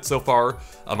experience with it so far.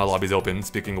 My lobby's open,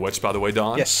 speaking of which, by the way,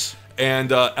 Don. Yes.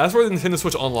 And as for the Nintendo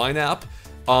Switch Online app,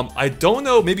 I don't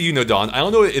know, maybe you know, Don, I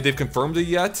don't know if they've confirmed it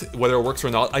yet, whether it works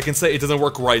or not. I can say it doesn't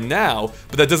work right now,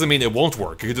 but that doesn't mean it won't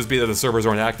work. It could just be that the servers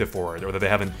aren't active for it, or that they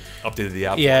haven't updated the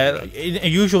app. Yeah, in a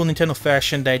usual Nintendo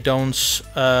fashion, they don't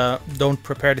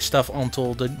prepare the stuff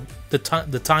until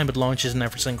the time it launches in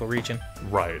every single region.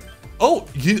 Right. Oh,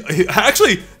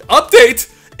 actually,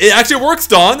 update! It actually works,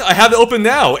 Don. I have it open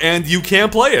now, and you can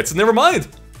play it, so never mind.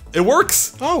 It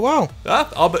works. Oh, wow.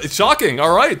 It's shocking.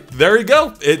 All right, there you go.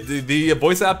 The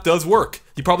voice app does work.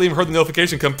 You probably even heard the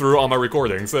notification come through on my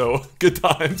recording, so good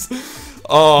times.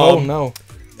 Oh, no.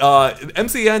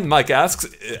 MCN Mike asks,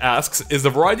 is the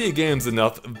variety of games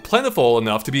plentiful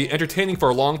enough to be entertaining for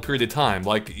a long period of time,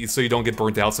 like so you don't get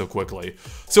burnt out so quickly?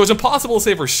 So it's impossible to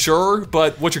say for sure,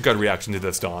 but what's your gut reaction to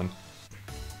this, Don?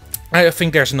 I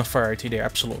think there's enough variety there,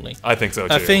 absolutely. I think so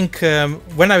too. I think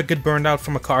when I get burned out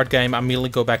from a card game, I immediately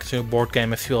go back to a board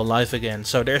game and feel alive again.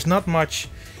 So there's not much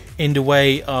in the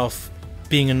way of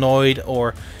being annoyed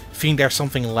or feeling there's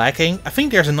something lacking. I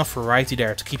think there's enough variety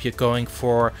there to keep you going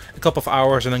for a couple of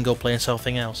hours and then go play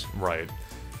something else. Right.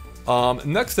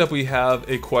 Next up we have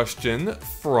a question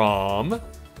from...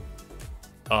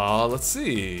 let's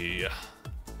see...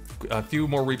 A few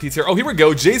more repeats here. Oh, here we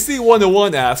go.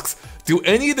 JC101 asks, do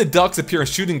any of the ducks appear in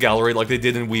Shooting Gallery like they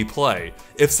did in Wii Play?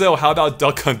 If so, how about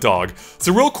Duck Hunt Dog?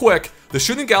 So real quick, the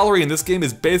Shooting Gallery in this game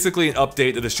is basically an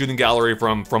update of the Shooting Gallery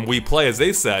from Wii Play, as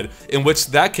they said, in which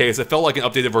that case, it felt like an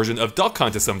updated version of Duck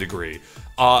Hunt to some degree.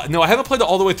 No, I haven't played it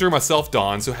all the way through myself,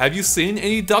 Don, so have you seen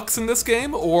any ducks in this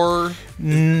game, or...?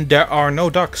 There are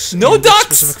no ducks. No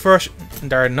ducks?!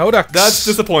 There are no ducks. That's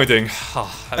disappointing.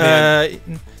 I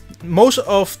mean, most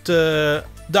of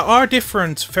there are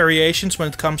different variations when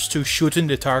it comes to shooting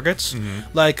the targets.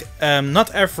 Like, not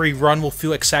every run will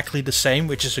feel exactly the same,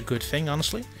 which is a good thing,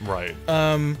 honestly. Right.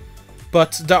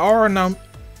 But there are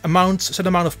set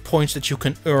amount of points that you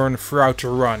can earn throughout the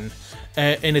run.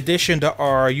 In addition, there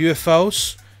are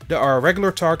UFOs, there are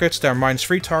regular targets, there are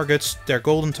 -3 targets, there are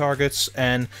golden targets,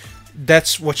 and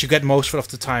that's what you get most of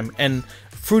the time. And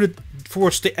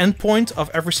towards the end point of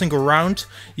every single round,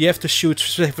 you have to shoot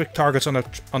specific targets on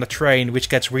a train, which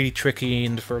gets really tricky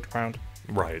in the third round.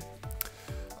 Right.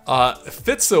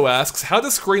 Fitzo asks, how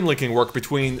does screen linking work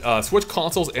between Switch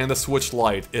consoles and the Switch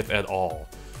Lite, if at all?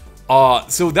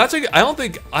 So that's I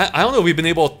don't know if we've been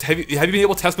able. Have you been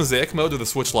able to test Mosaic mode of the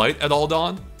Switch Lite at all,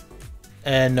 Don?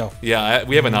 No. Yeah,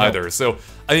 we haven't either. So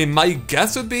I mean, my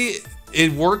guess would be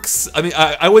it works. I mean,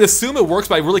 I would assume it works,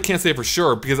 but I really can't say for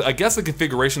sure because I guess the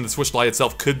configuration of the Switch Lite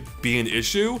itself could be an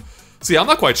issue. So yeah, I'm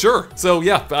not quite sure. So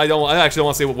yeah, I actually don't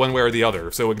want to say one way or the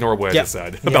other. So ignore what I just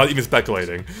said about even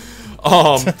speculating.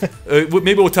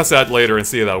 Maybe we'll test that later and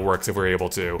see how that works if we're able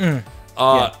to.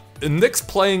 Nick's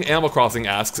Playing Animal Crossing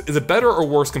asks, is it better or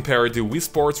worse compared to Wii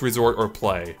Sports, Resort, or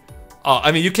Play?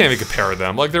 I mean, you can't even compare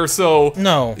them. Like, they're so...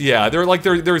 No. Yeah,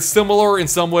 they're similar in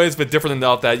some ways, but different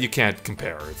enough that you can't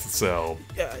compare. So...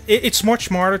 It's much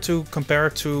smarter to compare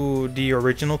to the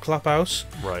original Clubhouse.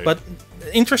 Right. But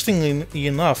interestingly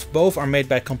enough, both are made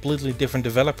by completely different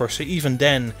developers. So even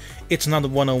then, it's not a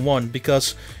one-on-one,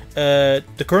 because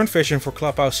the current version for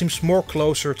Clubhouse seems more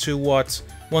closer to what...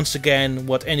 Once again,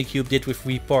 what Anycube did with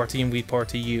Wii Party and Wii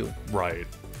Party U. Right.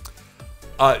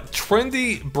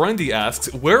 Trendy Brendy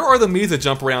asks, where are the Miis that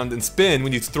jump around and spin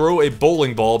when you throw a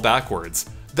bowling ball backwards?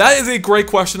 That is a great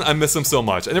question. I miss them so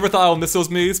much. I never thought I would miss those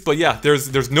Miis, but yeah,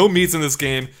 there's no Miis in this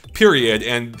game, period,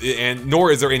 and nor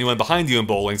is there anyone behind you in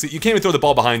bowling, so you can't even throw the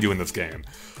ball behind you in this game.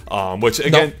 Which,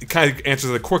 again, kind of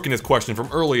answers the quirkiness question from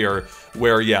earlier,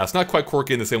 where, yeah, it's not quite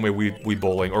quirky in the same way Wii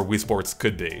Bowling or Wii Sports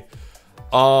could be.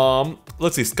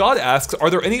 Let's see, Scott asks,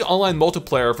 are there any online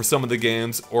multiplayer for some of the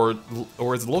games, or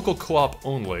is local co-op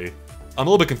only? I'm a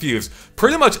little bit confused.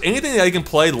 Pretty much anything that you can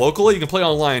play locally, you can play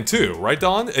online too, right,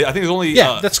 Don? I think there's only...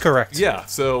 Yeah, that's correct. Yeah,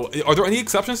 so are there any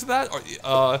exceptions to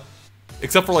that?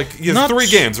 Except for, like, 3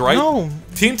 games, right? No.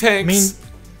 Team Tanks...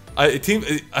 I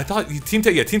thought Team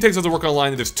Tanks doesn't work online,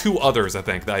 and there's 2 others, I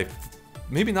think, that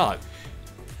maybe not.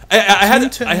 I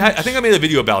think I made a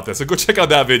video about this, so go check out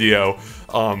that video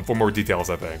for more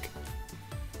details, I think.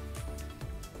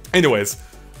 Anyways.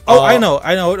 I know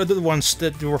the ones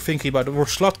that you were thinking about were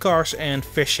slot cars and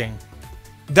fishing.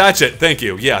 That's it, thank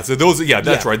you. Yeah, so those,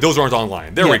 that's right, those aren't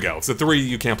online. There we go. So 3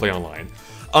 you can't play online.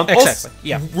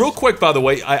 Exactly, Real quick, by the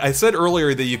way, I said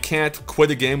earlier that you can't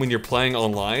quit a game when you're playing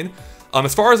online.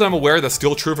 As far as I'm aware, that's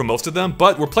still true for most of them,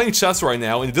 but we're playing chess right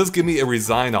now, and it does give me a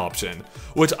resign option,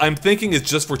 which I'm thinking is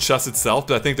just for chess itself,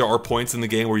 but I think there are points in the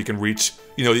game where you can reach,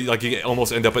 like you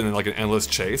almost end up in like an endless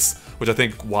chase, which I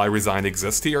think why resign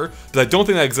exists here, but I don't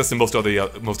think that exists in most of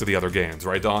the other games,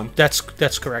 right, Don? That's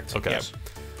correct. Okay. Yes.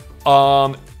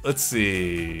 Let's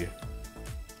see.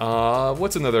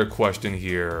 What's another question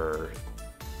here?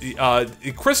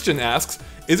 Christian asks,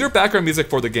 is there background music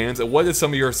for the games, and what is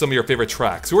some of your favorite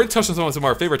tracks? We already touched on some of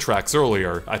our favorite tracks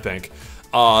earlier, I think.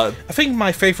 I think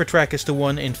my favorite track is the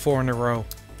one in 4 in a Row.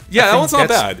 Yeah, that one's not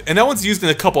bad, and that one's used in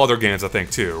a couple other games, I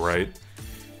think, too, right?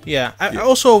 Yeah, I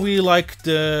also really like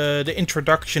the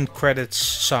introduction credits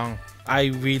song. I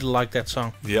really like that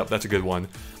song. Yep, that's a good one.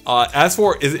 As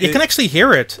for... You can actually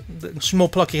hear it. The small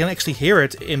plug, you can actually hear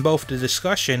it in both the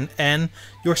discussion and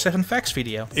your 7 Facts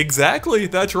video. Exactly,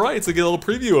 that's right. So get a little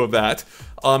preview of that.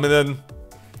 And then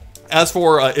As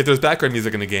for if there's background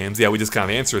music in the games, yeah, we just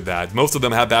kind of answered that. Most of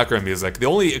them have background music. The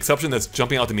only exception that's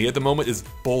jumping out to me at the moment is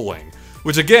bowling,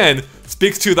 which again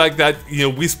speaks to like that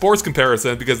Wii Sports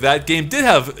comparison, because that game did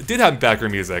have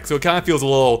background music, so it kind of feels a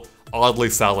little oddly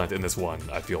silent in this one.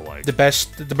 I feel like the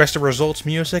best of results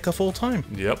music of all time.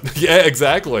 Yep. Yeah,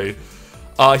 exactly.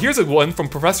 Here's a one from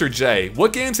Professor J.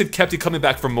 What games have kept you coming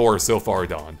back for more so far,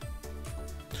 Don?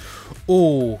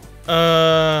 Ooh,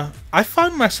 I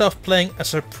found myself playing a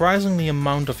surprisingly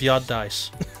amount of Yacht Dice.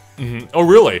 Oh,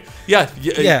 really? Yeah.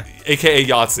 Yeah. AKA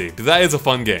Yahtzee. That is a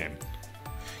fun game.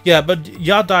 Yeah, but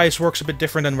Yacht Dice works a bit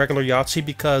different than regular Yahtzee,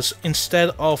 because instead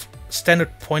of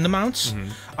standard point amounts,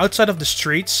 outside of the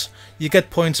streets, you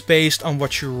get points based on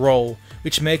what you roll,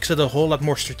 which makes it a whole lot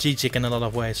more strategic in a lot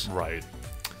of ways. Right.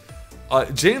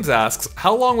 James asks,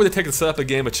 how long would it take to set up a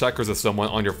game of checkers with someone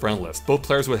on your friend list? Both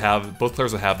players would have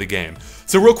the game.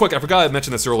 So real quick, I forgot I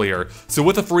mentioned this earlier. So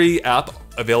with a free app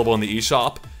available in the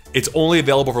eShop, it's only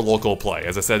available for local play,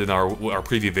 as I said in our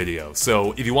preview video.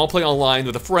 So if you want to play online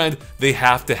with a friend, they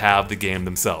have to have the game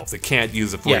themselves. They can't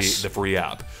use the free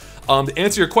app. To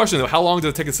answer your question, though, how long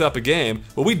does it take to set up a game?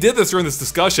 Well, we did this during this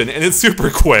discussion, and it's super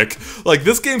quick. Like,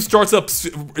 this game starts up,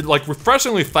 like,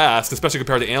 refreshingly fast, especially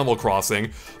compared to Animal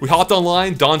Crossing. We hopped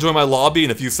online, Don joined my lobby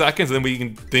in a few seconds, and then you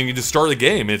can just start a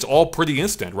game, and it's all pretty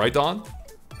instant, right, Don?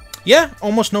 Yeah,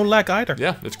 almost no lag either.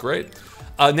 Yeah, it's great.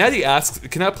 Natty asks,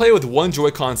 can I play with one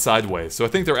Joy-Con sideways? So I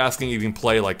think they're asking if you can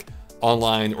play, like,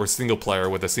 online or single player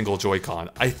with a single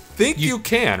Joy-Con. I think you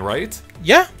can, right?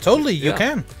 Yeah, totally, you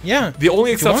can. Yeah. The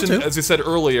only exception, as we said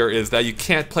earlier, is that you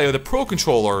can't play with a Pro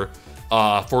Controller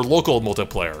for local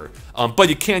multiplayer. But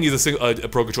you can use a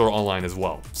Pro Controller online as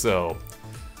well. So,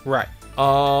 right.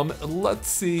 Let's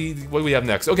see, what do we have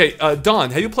next? Okay,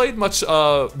 Don, have you played much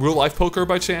real-life poker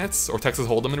by chance? Or Texas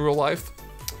Hold'em in real life?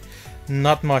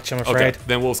 Not much, I'm afraid. Okay,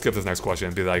 then we'll skip this next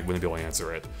question because I wouldn't be able to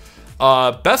answer it.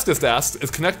 Bestest asks, is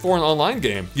Connect 4 an online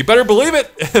game? You better believe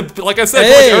it! Like I said,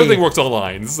 everything works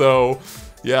online, so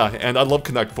yeah, and I love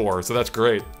Connect 4, so that's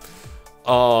great.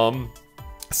 CDESJ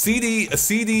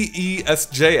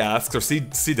asks, or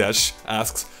CDesh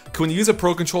asks, can we use a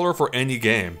Pro Controller for any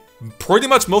game? Pretty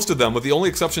much most of them, with the only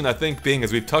exception I think being,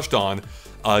 as we've touched on,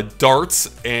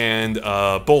 darts and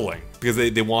bowling. Because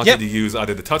they wanted to use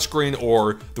either the touchscreen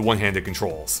or the one-handed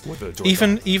controls with the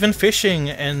Joy-Con. Even fishing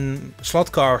and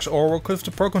slot cars, or with the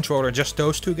Pro Controller, just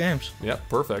those two games. Yeah,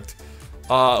 perfect.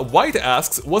 White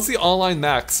asks, what's the online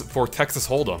max for Texas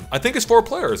Hold'em? I think it's 4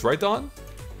 players, right, Don?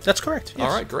 That's correct, yes.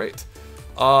 Alright, great.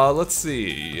 Let's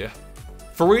see.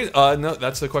 No,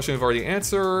 that's a question we've already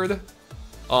answered.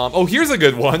 Oh, here's a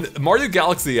good one. Mario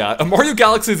Galaxy. Mario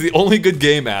Galaxy is the only good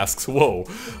game. Asks, whoa,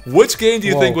 which game do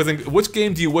you think was? Which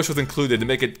game do you wish was included to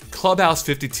make it Clubhouse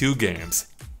 52 games?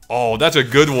 Oh, that's a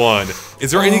good one.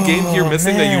 Is there any game here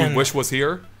missing that you wish was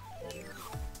here?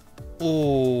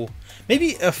 Oh,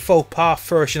 maybe a faux pas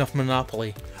version of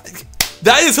Monopoly.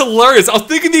 That is hilarious. I was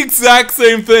thinking the exact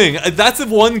same thing. That's the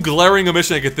one glaring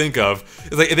omission I could think of.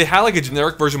 It's like if they had like a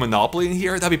generic version of Monopoly in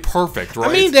here, that'd be perfect, right?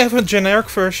 I mean, they have a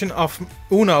generic version of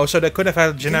Uno, so they could have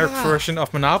had a generic version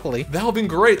of Monopoly. That would've been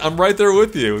great. I'm right there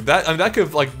with you. That could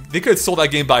have, like, they could have sold that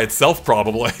game by itself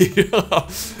probably.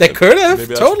 They could have,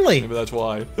 totally. Maybe that's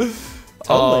why.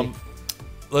 Totally.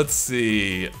 Let's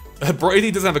see. Brady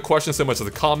doesn't have a question so much as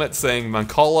a comment saying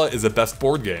Mancala is the best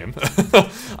board game.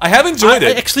 I have enjoyed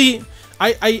it.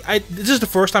 This is the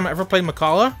first time I ever played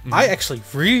Mancala. I actually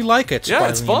really like it. Yeah,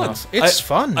 it's fun. Enough. It's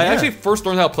fun. I actually first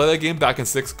learned how to play that game back in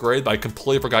 6th grade, but I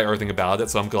completely forgot everything about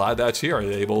it. So I'm glad that here I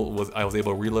was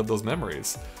able to relive those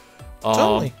memories.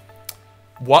 Totally.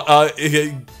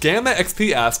 Gamma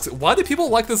XP asks, why do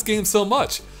people like this game so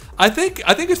much? I think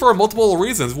it's for multiple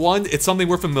reasons. One, it's something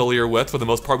we're familiar with for the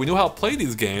most part. We know how to play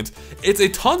these games. It's a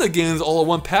ton of games all in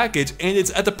one package, and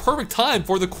it's at the perfect time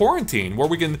for the quarantine, where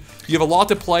you have a lot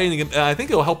to play, and I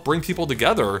think it'll help bring people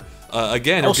together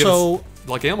again. Also,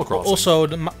 like Animal Crossing. Also,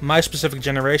 my specific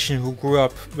generation, who grew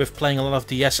up with playing a lot of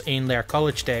DS in their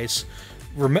college days,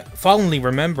 fondly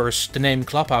remembers the name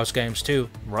Clubhouse Games too.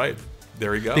 Right.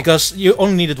 There you go. Because you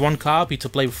only needed one copy to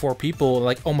play with 4 people,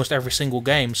 like almost every single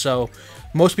game. So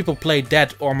most people played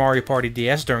that or Mario Party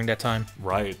DS during that time.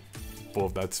 Right. Well,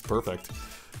 that's perfect.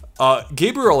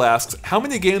 Gabriel asks, how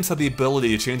many games have the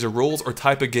ability to change the rules or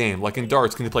type of game? Like in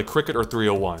darts, can you play cricket or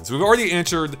 301? So we've already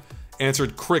answered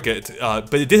cricket,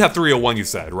 but it did have 301, you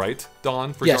said, right,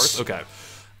 Don, for darts? Okay.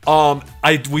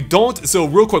 We don't, so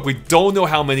real quick, we don't know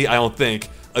how many, I don't think,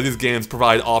 of these games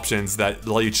provide options that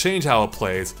let you change how it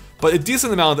plays, but a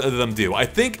decent amount of them do. I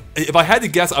think, if I had to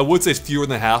guess, I would say it's fewer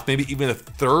than half, maybe even a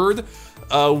third.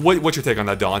 What's your take on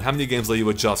that, Don? How many games let you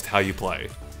adjust how you play?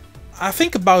 I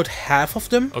think about half of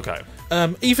them. Okay.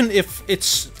 Even if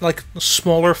it's like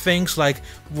smaller things, like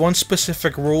one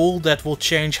specific rule that will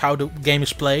change how the game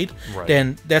is played,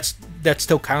 then that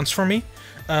still counts for me.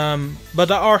 But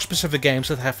there are specific games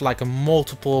that have like a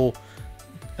multiple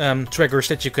triggers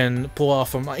that you can pull off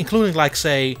from, including like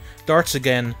say darts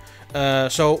again.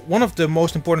 So one of the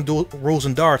most important rules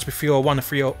in darts, with 301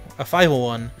 and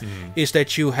 501, is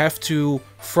that you have to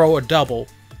throw a double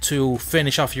to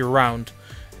finish off your round.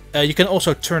 You can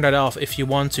also turn that off if you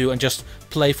want to and just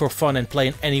play for fun and play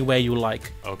in any way you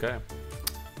like. Okay.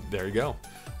 There you go.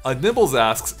 Nibbles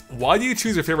asks, why do you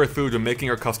choose your favorite food when making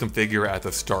your custom figure at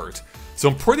the start? So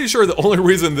I'm pretty sure the only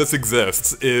reason this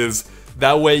exists is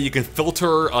that way you can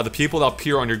filter the people that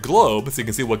appear on your globe, so you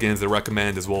can see what games they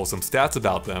recommend as well as some stats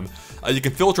about them. You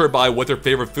can filter it by what their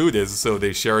favorite food is, so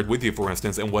they share it with you, for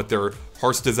instance, and what their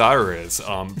heart's desire is.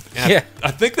 Yeah.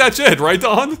 I think that's it, right,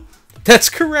 Don?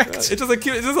 That's correct. It's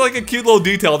just like a cute little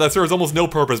detail that serves almost no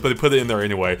purpose, but they put it in there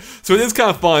anyway. So it is kind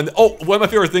of fun. Oh, one of my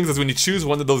favorite things is when you choose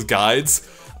one of those guides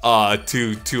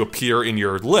to appear in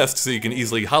your list, so you can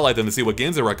easily highlight them to see what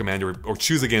games they recommend or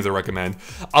choose the games they recommend.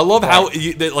 I love how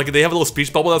they have a little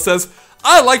speech bubble that says,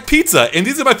 "I like pizza, and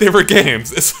these are my favorite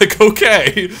games." It's like,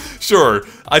 okay, sure,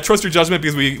 I trust your judgment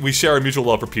because we share a mutual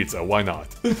love for pizza. Why not?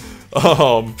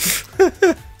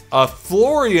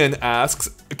 Florian asks,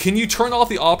 can you turn off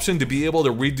the option to be able to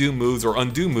redo moves or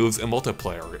undo moves in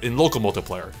multiplayer, in local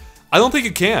multiplayer? I don't think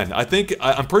it can.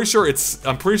 I'm pretty sure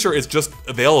it's just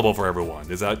available for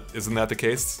everyone. Isn't that the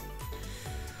case?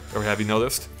 Or have you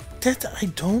noticed? That I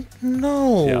don't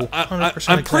know. Yeah,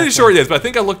 I'm pretty sure it is, but I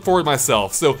think I looked for it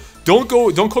myself. So don't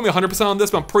quote me 100% on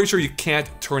this, but I'm pretty sure you can't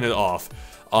turn it off,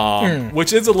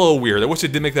 which is a little weird. I wish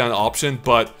it did make that an option,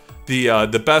 but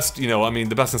the best,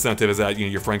 the best incentive is that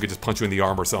your friend could just punch you in the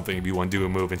arm or something if you want to do a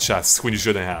move in chess when you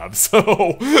shouldn't have. So,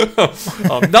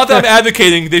 not that I'm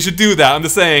advocating they should do that. I'm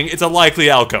just saying it's a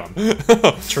likely outcome.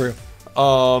 True.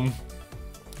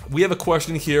 We have a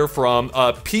question here from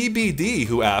PBD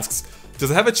who asks, does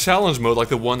it have a challenge mode like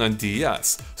the one on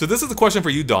DS? So this is a question for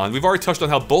you, Don. We've already touched on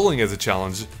how bowling is a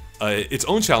challenge. Its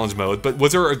own challenge mode, but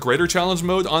was there a greater challenge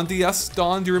mode on DS,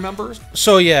 Don? Do you remember?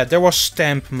 So yeah, there was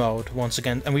stamp mode once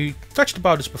again, and we touched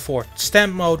about this before.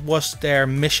 Stamp mode was their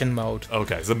mission mode.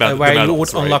 Okay, so where you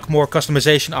would unlock more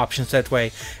customization options that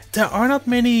way. There are not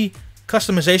many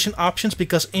customization options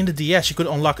because in the DS you could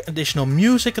unlock additional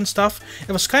music and stuff.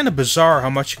 It was kind of bizarre how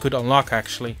much you could unlock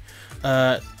actually.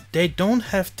 They don't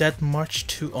have that much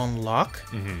to unlock,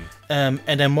 and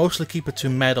they mostly keep it to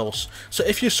medals. So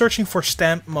if you're searching for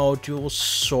stamp mode, you will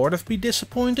sort of be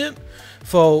disappointed.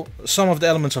 For some of the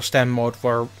elements of stamp mode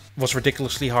was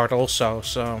ridiculously hard also,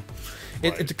 so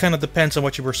it kind of depends on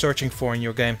what you were searching for in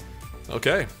your game.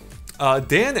 Okay.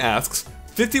 Dan asks,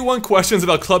 51 questions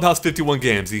about Clubhouse 51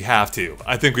 games. You have to.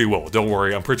 I think we will. Don't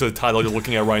worry. I'm pretty sure the title you're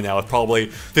looking at right now is probably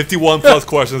 51 plus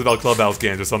questions about Clubhouse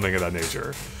games or something of that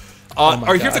nature.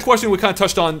 Here's a question we kind of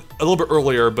touched on a little bit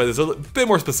earlier, but it's a bit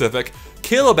more specific.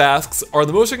 Caleb asks, are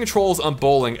the motion controls on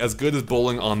bowling as good as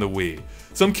bowling on the Wii?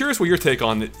 So I'm curious what your take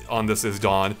on this is,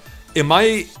 Don. In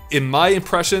my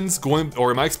impressions, in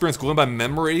my experience going by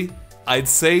memory, I'd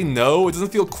say no. It doesn't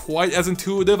feel quite as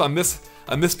intuitive. I miss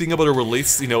being able to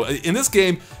release, in this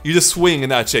game, you just swing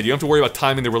and that's it. You don't have to worry about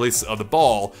timing the release of the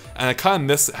ball, and I kind of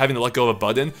miss having to let go of a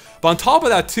button. But on top of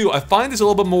that too, I find this a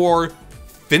little bit more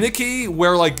finicky,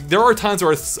 where like there are times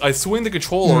where I swing the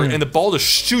controller and the ball just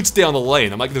shoots down the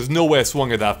lane. I'm like, there's no way I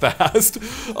swung it that fast.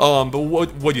 But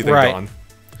what do you think, Don?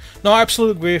 No, I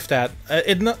absolutely agree with that.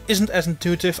 It isn't as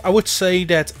intuitive. I would say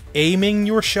that aiming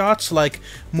your shots, like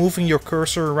moving your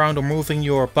cursor around or moving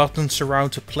your buttons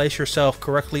around to place yourself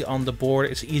correctly on the board,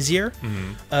 is easier.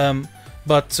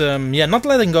 But not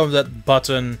letting go of that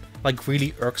button like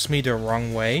really irks me the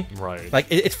wrong way. Right. Like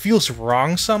it feels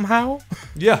wrong somehow.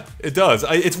 Yeah, it does.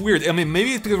 It's weird. I mean,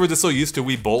 maybe it's because we're just so used to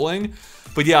Wii bowling,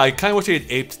 but yeah, I kind of wish they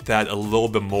had aped that a little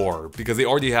bit more because they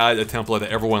already had a template that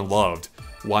everyone loved.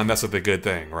 Why mess with a good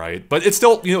thing, right? But it's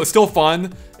still, it's still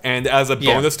fun, and as a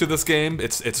bonus to this game,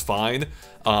 it's fine.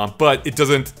 But it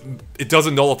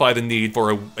doesn't nullify the need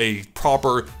for a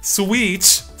proper Switch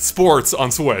sports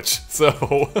on Switch. So,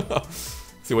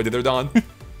 see what I did there, Don?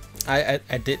 I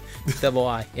did double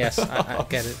I. Yes, I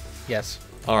get it. Yes.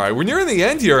 All right, we're nearing the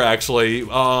end here, actually.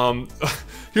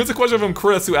 Here's a question from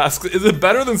Chris who asks, is it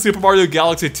better than Super Mario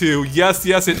Galaxy 2? Yes,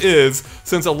 it is,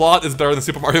 since a lot is better than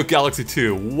Super Mario Galaxy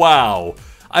 2. Wow.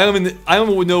 I don't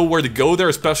even know where to go there,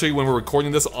 especially when we're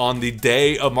recording this on the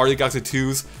day of Mario Galaxy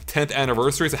 2's 10th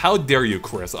anniversary. So how dare you,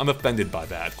 Chris? I'm offended by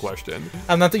that question.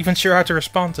 I'm not even sure how to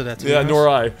respond to that. To yeah, nor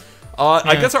I.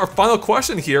 I guess our final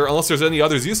question here, unless there's any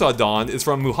others you saw, Don, is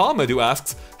from Muhammad, who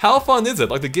asks, how fun is it?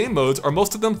 Like, the game modes, are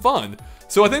most of them fun?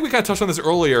 So I think we kind of touched on this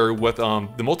earlier with the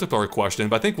multiplayer question,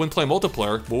 but I think when playing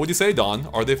multiplayer, what would you say, Don?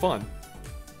 Are they fun?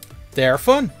 They're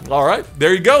fun. All right,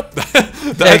 there you go.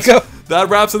 There you go. That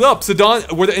wraps it up. So Don,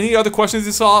 were there any other questions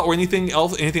you saw, or anything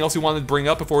else you wanted to bring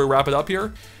up before we wrap it up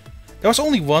here? There was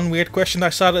only one weird question I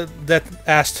saw that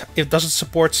asked, if does it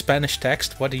support Spanish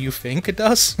text? What do you think it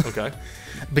does? Okay.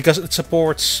 Because it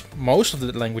supports most of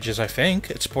the languages, I think.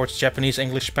 It supports Japanese,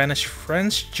 English, Spanish,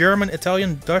 French, German,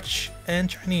 Italian, Dutch, and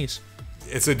Chinese.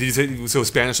 So did you say so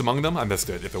Spanish among them? I missed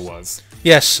it if it was.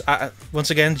 Yes.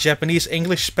 Once again, Japanese,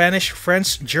 English, Spanish,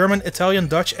 French, German, Italian,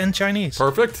 Dutch, and Chinese.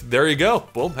 Perfect. There you go.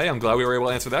 Well, hey, I'm glad we were able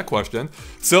to answer that question.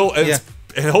 So,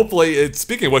 and hopefully,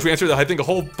 speaking of which, we answered, I think, a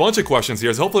whole bunch of questions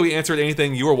here. So hopefully we answered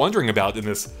anything you were wondering about in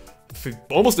this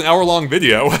almost an hour-long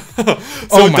video. So,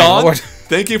 oh my Don, Lord.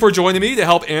 Thank you for joining me to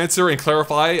help answer and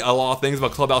clarify a lot of things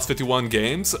about Clubhouse 51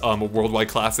 Games, Worldwide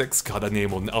Classics. God, that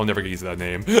name, I'll never get used to that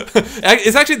name.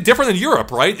 It's actually different in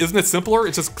Europe, right? Isn't it simpler?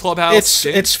 It's just Clubhouse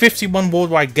Games? It's 51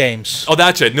 Worldwide Games. Oh,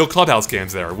 that's it. No Clubhouse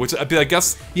Games there, which I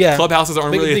guess Clubhouses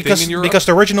aren't really a thing in Europe. Because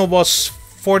the original was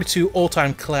 42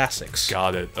 all-time classics.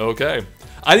 Got it. Okay.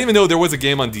 I didn't even know there was a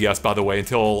game on DS, by the way,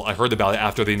 until I heard about it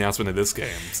after the announcement of this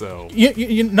game. So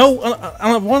you know,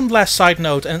 on one last side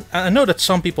note, and I know that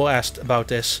some people asked about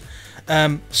this.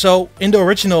 So in the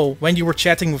original, when you were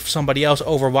chatting with somebody else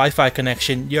over Wi-Fi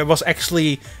connection, there was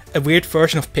actually a weird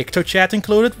version of PictoChat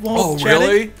included while chatting.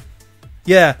 Really?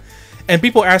 Yeah. And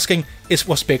people are asking, is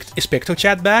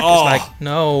PictoChat back? Oh, it's like,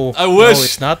 no. I wish. No,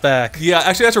 it's not back. Yeah,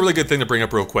 actually, that's a really good thing to bring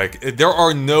up real quick. There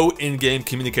are no in-game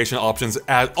communication options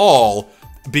at all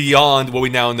beyond what we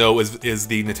now know is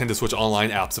the Nintendo Switch Online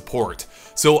app support.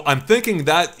 So I'm thinking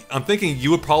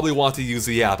you would probably want to use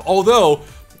the app. Although,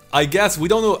 I guess we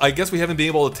don't know. I guess we haven't been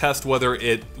able to test whether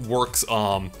it works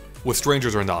with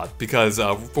strangers or not, because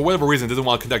for whatever reason, it doesn't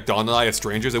want to connect Don and I as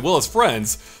strangers. It will as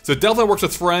friends. So it definitely works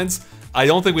with friends. I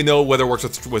don't think we know whether it works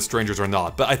with strangers or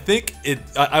not. But I think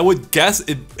I would guess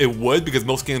it would, because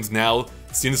most games now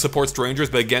seem to support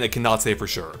strangers. But again, it cannot say for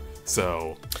sure.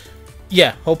 So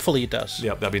yeah, hopefully it does.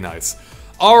 Yep, that'd be nice.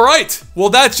 All right, well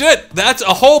that's it. That's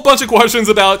a whole bunch of questions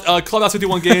about Clubhouse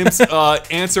 51 Games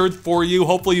answered for you.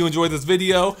 Hopefully you enjoyed this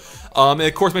video. And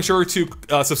of course, make sure to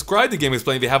subscribe to Game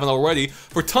Explain if you haven't already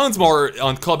for tons more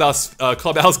on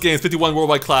Clubhouse Games 51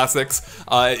 Worldwide Classics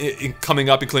coming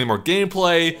up, including more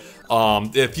gameplay,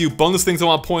 a few bonus things I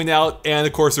want to point out, and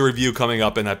of course a review coming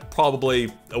up in probably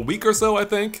a week or so, I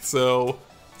think. So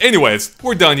anyways,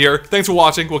 we're done here. Thanks for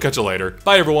watching. We'll catch you later.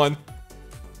 Bye, everyone.